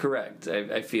said was correct,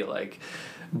 I feel like.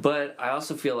 But I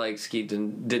also feel like Skeet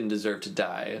didn't deserve to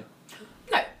die.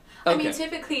 No. Okay. I mean,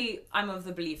 typically, I'm of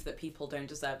the belief that people don't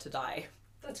deserve to die.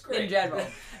 That's great. In general.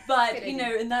 But,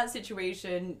 in that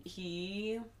situation,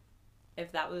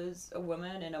 if that was a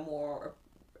woman in a more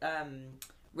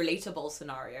relatable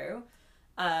scenario,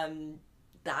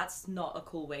 that's not a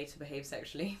cool way to behave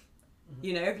sexually.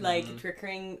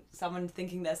 Triggering someone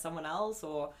thinking they're someone else,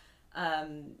 or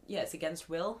it's against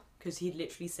Will, because he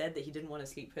literally said that he didn't want to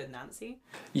sleep with Nancy.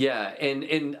 Yeah,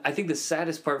 and I think the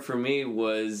saddest part for me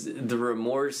was the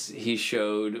remorse he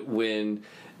showed when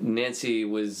Nancy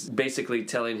was basically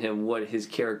telling him what his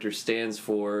character stands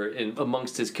for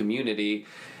amongst his community.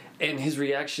 And his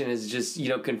reaction is just,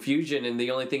 confusion, and the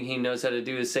only thing he knows how to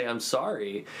do is say, I'm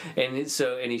sorry. And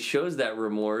he shows that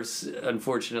remorse,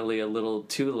 unfortunately, a little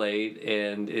too late,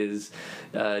 and is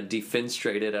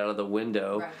defenestrated out of the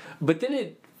window. Right. But then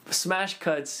it smash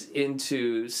cuts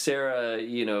into Sarah,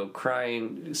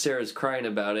 crying. Sarah's crying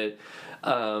about it.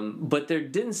 But there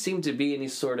didn't seem to be any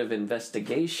sort of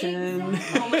investigation.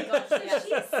 Exactly. Oh my gosh,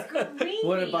 she's screaming.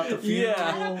 What about the funeral?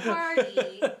 At a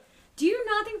party. Do you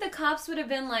not think the cops would have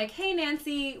been like, hey,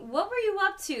 Nancy, what were you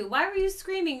up to? Why were you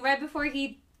screaming right before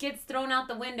he gets thrown out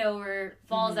the window or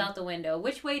falls out the window.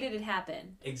 Which way did it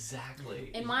happen?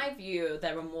 Exactly. In my view,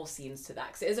 there were more scenes to that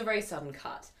because it is a very sudden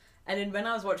cut. And then when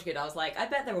I was watching it, I was like, I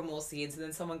bet there were more scenes. And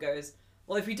then someone goes,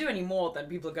 well, if we do any more, then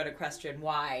people are going to question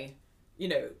why, you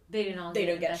know, They don't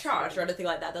get charged or anything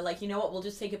like that. They're like, you know what, we'll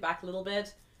just take it back a little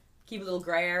bit, keep a little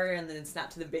grey area, and then snap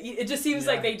to the bit. It just seems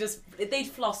like they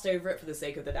flossed over it for the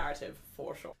sake of the narrative,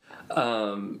 for sure.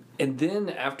 And then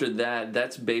after that,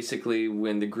 that's basically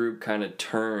when the group kind of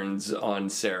turns on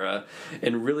Sarah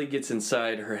and really gets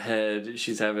inside her head.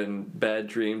 She's having bad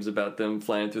dreams about them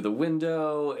flying through the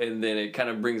window, and then it kind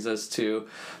of brings us to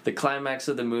the climax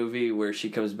of the movie where she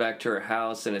comes back to her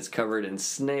house and it's covered in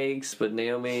snakes. But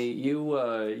Naomi,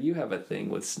 you have a thing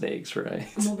with snakes, right?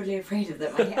 I'm morbidly afraid of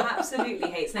them. I absolutely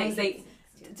hate snakes.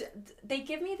 They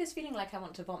give me this feeling like I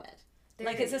want to vomit.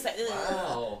 Like it's just like,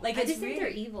 Wow. like I it's just think they're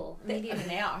evil. They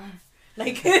are.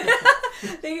 Like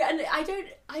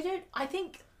I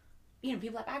think, you know,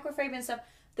 people have acrophobia and stuff.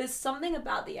 There's something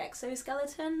about the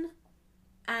exoskeleton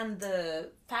and the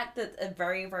fact that a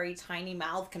very, very tiny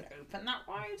mouth can open that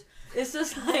wide. It's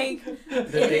just like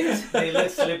they look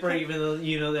slippery even though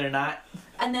you know they're not.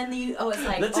 And then it's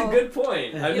like That's a good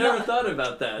point. I've You never know- thought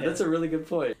about that. Yeah. That's a really good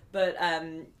point. But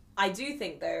I do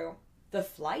think though the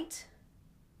flight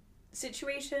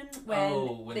situation when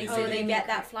when they they say do they the- get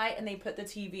that flight and they put the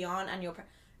TV on and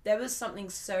there was something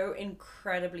so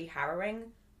incredibly harrowing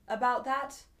about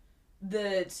that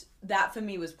for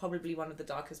me was probably one of the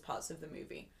darkest parts of the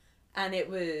movie. And it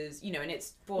was, you know, and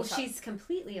it's brought Well, up. she's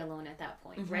completely alone at that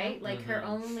point, right? Like her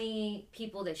only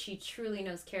people that she truly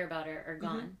knows care about her are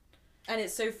gone. And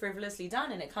it's so frivolously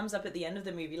done, and it comes up at the end of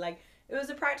the movie like it was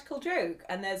a practical joke.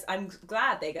 And I'm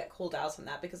glad they get called out on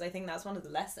that because I think that's one of the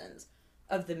lessons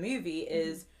of the movie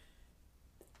is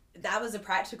that was a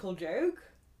practical joke,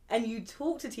 and you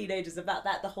talk to teenagers about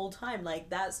that the whole time. Like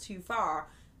that's too far,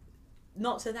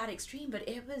 not to that extreme, but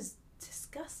it was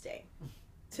disgusting.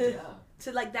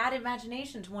 To like that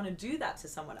imagination to want to do that to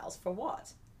someone else for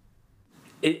what?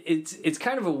 It's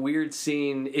kind of a weird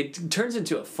scene. It turns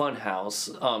into a fun house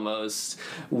almost,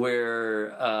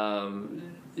 where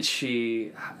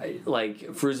she like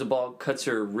Fruzabal cuts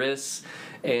her wrists,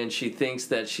 and she thinks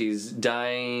that she's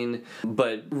dying,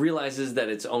 but realizes that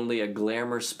it's only a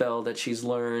glamour spell that she's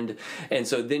learned, and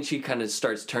so then she kind of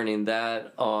starts turning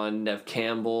that on Neve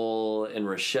Campbell and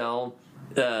Rochelle.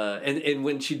 And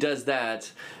when she does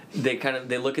that, they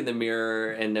look in the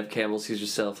mirror, and Neve Campbell sees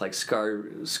herself like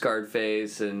scarred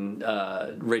face, and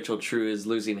Rachel True is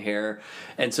losing hair,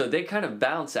 and so they kind of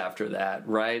bounce after that,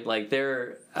 right? Like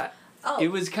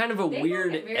it was kind of a They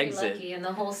weird got very exit. lucky in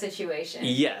the whole situation.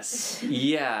 Yes,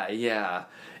 yeah.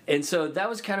 And so that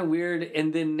was kind of weird.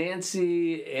 And then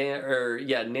Nancy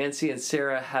and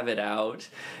Sarah have it out.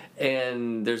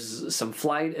 And there's some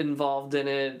flight involved in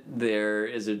it. There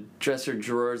is a dresser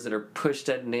drawers that are pushed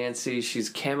at Nancy. She's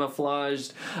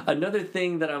camouflaged. Another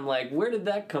thing that I'm like, where did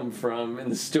that come from in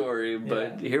the story?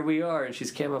 But here we are, and she's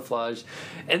camouflaged.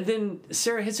 And then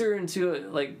Sarah hits her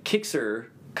kicks her,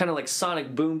 kind of like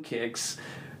sonic boom kicks,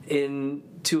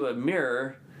 into a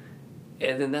mirror.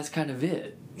 And then that's kind of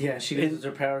it. Yeah, she uses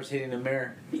her powers hitting the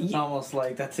mirror. Almost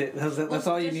like that's it. That's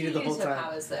all you needed the whole time.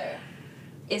 Powers though?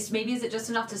 Is it just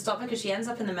enough to stop her because she ends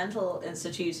up in the mental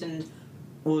institute and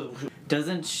Well,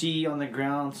 doesn't she on the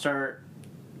ground start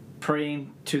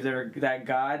praying to that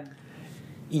god?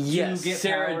 Yes, get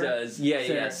Sarah power? does.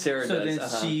 Yeah, Sarah so does. then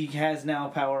uh-huh. she has now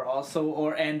power also,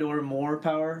 or more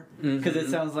power, because it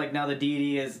sounds like now the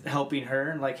deity is helping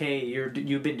her. Like, hey,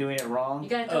 you've been doing it wrong. You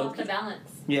gotta throw off the balance.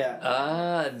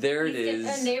 Yeah. There it is.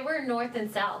 And they were north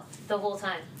and south the whole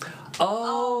time.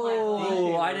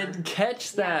 Oh, I didn't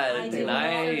catch that. I didn't. They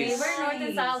Nice. were north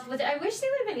and south. Which I wish they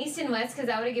would have been east and west because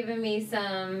that would have given me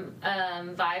some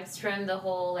vibes from the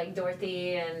whole like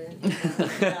Dorothy and to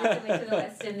the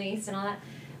west and the east and all that.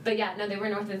 But yeah, no, they were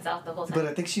north and south the whole time. But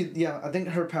I think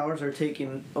her powers are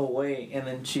taken away, and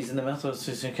then she's in the mental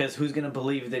institution because who's gonna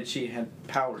believe that she had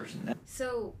powers?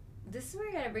 So this is where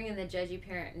I gotta bring in the judgy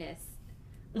parentness.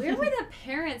 Where were the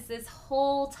parents this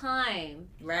whole time?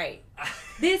 right.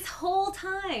 This whole You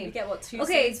time. get what 2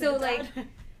 Okay, cents with so, the dad?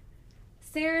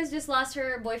 Sarah's just lost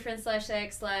her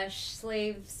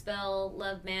boyfriend/ex/slave spell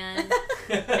love man.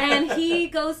 And he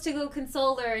goes to go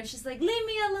console her, and she's like, "Leave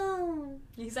me alone."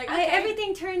 He's like, okay.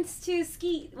 Everything turns to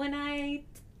skeet when I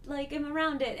am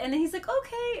around it, and then he's like,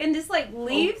 "Okay," and just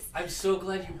leaves. I'm so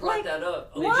glad you brought Like, that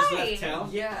up. why? Just left town?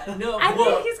 Yeah, no. I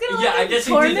think he's gonna Yeah, let I him guess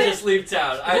he torment- did just leave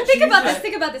town. But think about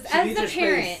this. she As needs the her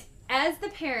parent, space.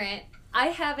 I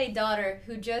have a daughter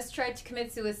who just tried to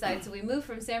commit suicide, so we moved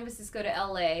from San Francisco to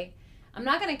LA. I'm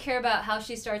not going to care about how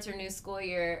she starts her new school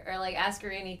year or, like, ask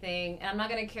her anything. And I'm not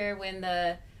going to care when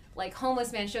the, like,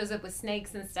 homeless man shows up with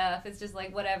snakes and stuff. It's just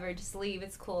like, whatever, just leave.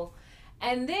 It's cool.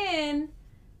 And then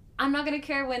I'm not going to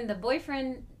care when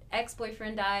the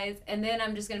ex-boyfriend dies. And then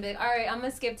I'm just going to be like, all right, I'm going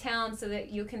to skip town so that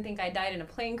you can think I died in a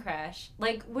plane crash.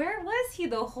 Like, where was he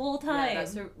the whole time? Yeah,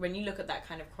 so when you look at that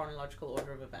kind of chronological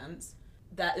order of events,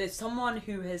 that if someone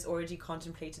who has already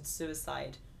contemplated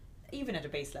suicide, even at a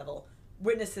base level,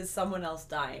 witnesses someone else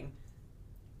dying,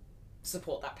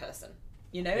 support that person.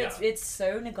 You know, it's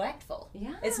so neglectful.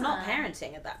 Yeah. It's not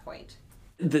parenting at that point.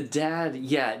 The dad,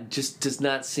 just does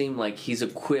not seem like he's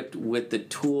equipped with the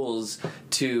tools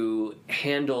to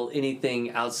handle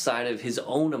anything outside of his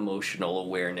own emotional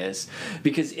awareness.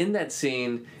 Because in that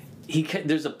scene,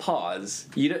 there's a pause.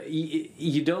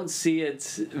 You don't see it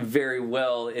very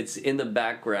well. It's in the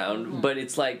background, but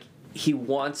it's like he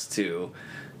wants to,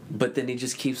 but then he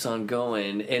just keeps on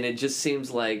going, and it just seems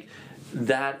like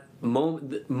that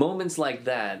moments like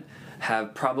that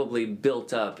have probably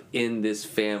built up in this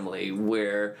family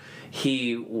where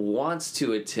he wants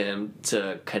to attempt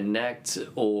to connect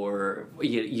or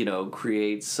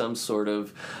create some sort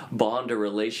of bond or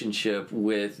relationship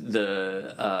with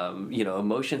the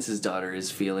emotions his daughter is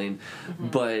feeling,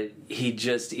 but he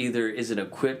just either isn't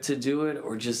equipped to do it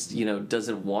or just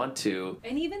doesn't want to.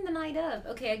 And even the night of,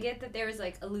 okay, I get that there was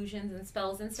like illusions and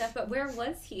spells and stuff, but where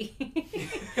was he?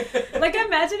 Like,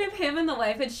 imagine if him and the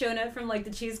wife had shown up from like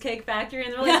the Cheesecake Factory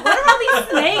and they're like, what are all these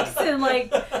snakes and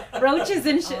like roaches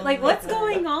and shit? Like, what's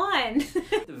going on?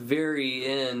 At the very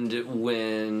end,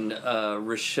 when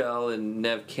Rochelle and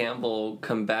Nev Campbell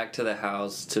come back to the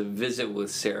house to visit with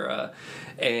Sarah,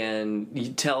 and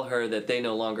you tell her that they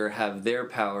no longer have their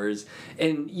powers,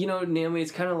 and Naomi,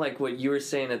 it's kind of like what you were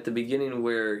saying at the beginning,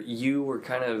 where you were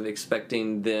kind of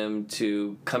expecting them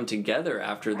to come together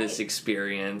after this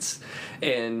experience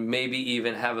and maybe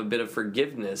even have a bit of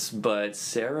forgiveness, but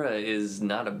Sarah is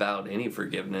not about any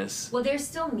forgiveness. Well, they're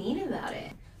still mean about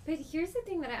it. But here's the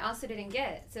thing that I also didn't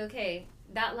get. So, okay,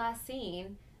 that last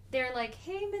scene, they're like,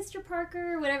 hey, Mr.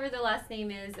 Parker, whatever the last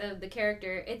name is of the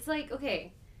character. It's like,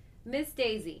 okay, Miss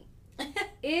Daisy,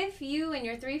 if you and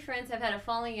your 3 friends have had a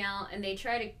falling out and they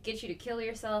try to get you to kill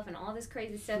yourself and all this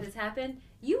crazy stuff has happened,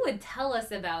 you would tell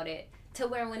us about it. To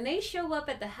where when they show up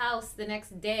at the house the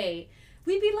next day,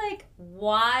 we'd be like,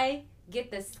 why get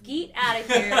the skeet out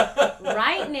of here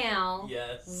right now?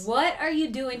 Yes. What are you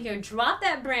doing here? Drop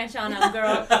that branch on him,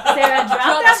 girl. Sarah,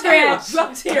 drop that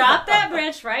branch. Drop that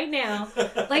branch right now.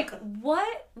 Like,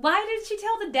 what? Why did she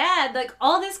tell the dad? Like,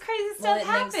 all this crazy stuff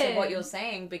happened. Links to what you're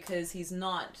saying, because he's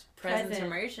not present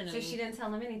emotionally. So she didn't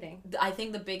tell him anything. I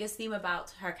think the biggest theme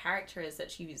about her character is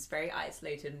that she's very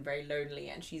isolated and very lonely,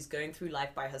 and she's going through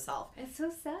life by herself. It's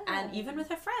so sad. And even with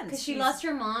her friends. Because she lost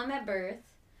her mom at birth.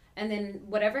 And then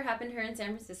whatever happened to her in San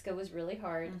Francisco was really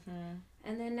hard.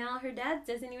 And then now her dad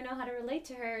doesn't even know how to relate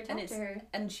to her or talk to her.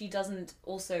 And she doesn't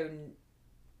also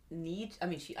need... I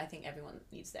mean, I think everyone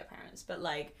needs their parents. But,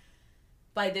 like,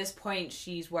 by this point,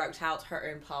 she's worked out her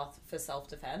own path for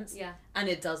self-defense. Yeah. And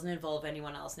it doesn't involve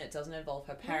anyone else. And it doesn't involve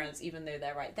her parents, even though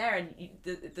they're right there. And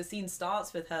the scene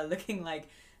starts with her looking like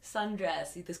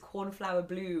sundress, this cornflower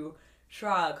blue...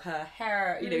 shrug, her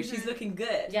hair, she's looking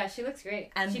good. Yeah, she looks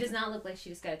great. And she does not look like she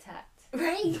just got attacked.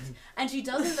 Right. And she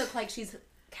doesn't look like she's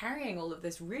carrying all of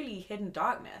this really hidden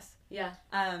darkness. Yeah.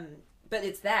 But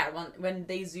it's there. When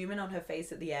they zoom in on her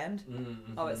face at the end,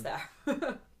 it's there.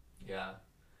 Yeah.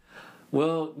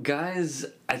 Well, guys,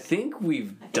 I think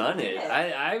we've done it.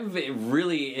 I've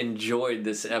really enjoyed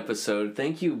this episode.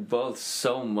 Thank you both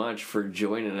so much for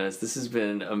joining us. This has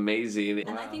been amazing.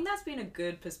 And I think that's been a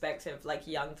good perspective, like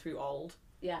young through old,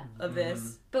 of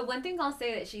this. But one thing I'll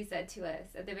say that she said to us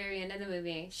at the very end of the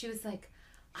movie, she was like,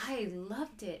 I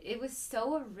loved it. It was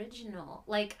so original.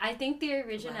 Like, I think the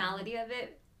originality of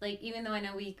it, like, even though I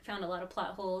know we found a lot of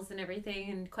plot holes and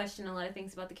everything and questioned a lot of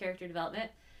things about the character development,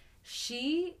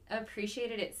 she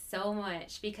appreciated it so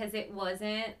much because it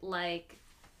wasn't like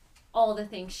all the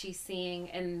things she's seeing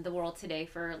in the world today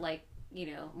for, like,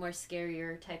 more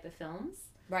scarier type of films.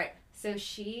 Right. So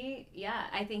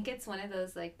I think it's one of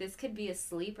those, like, this could be a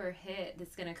sleeper hit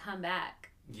that's going to come back.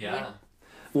 Yeah.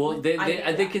 Well,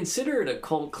 they consider it a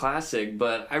cult classic,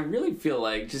 but I really feel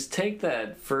like just take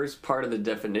that first part of the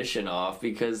definition off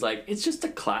because, like, it's just a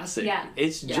classic. Yeah.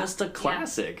 It's just a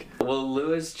classic. Yeah. Well,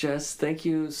 Lewis, Jess, thank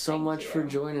you so much for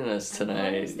joining us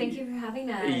tonight. Thank you for having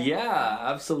us. Yeah,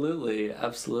 absolutely.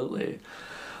 Absolutely.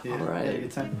 Yeah, all right. Had a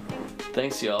good time.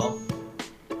 Thanks, y'all.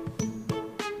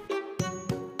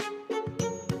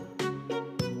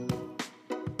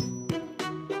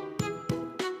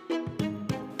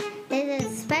 This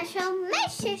is a special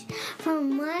message from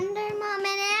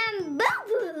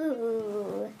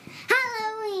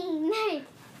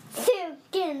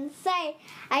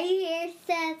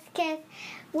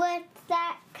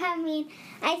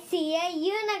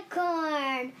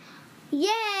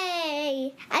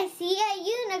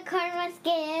unicorn was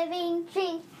giving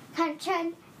drinks. Crunch,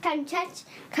 crunch, crunch,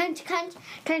 crunch, crunch,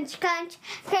 crunch, crunch,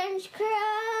 crunch, crunch,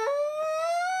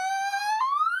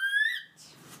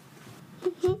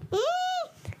 crunch.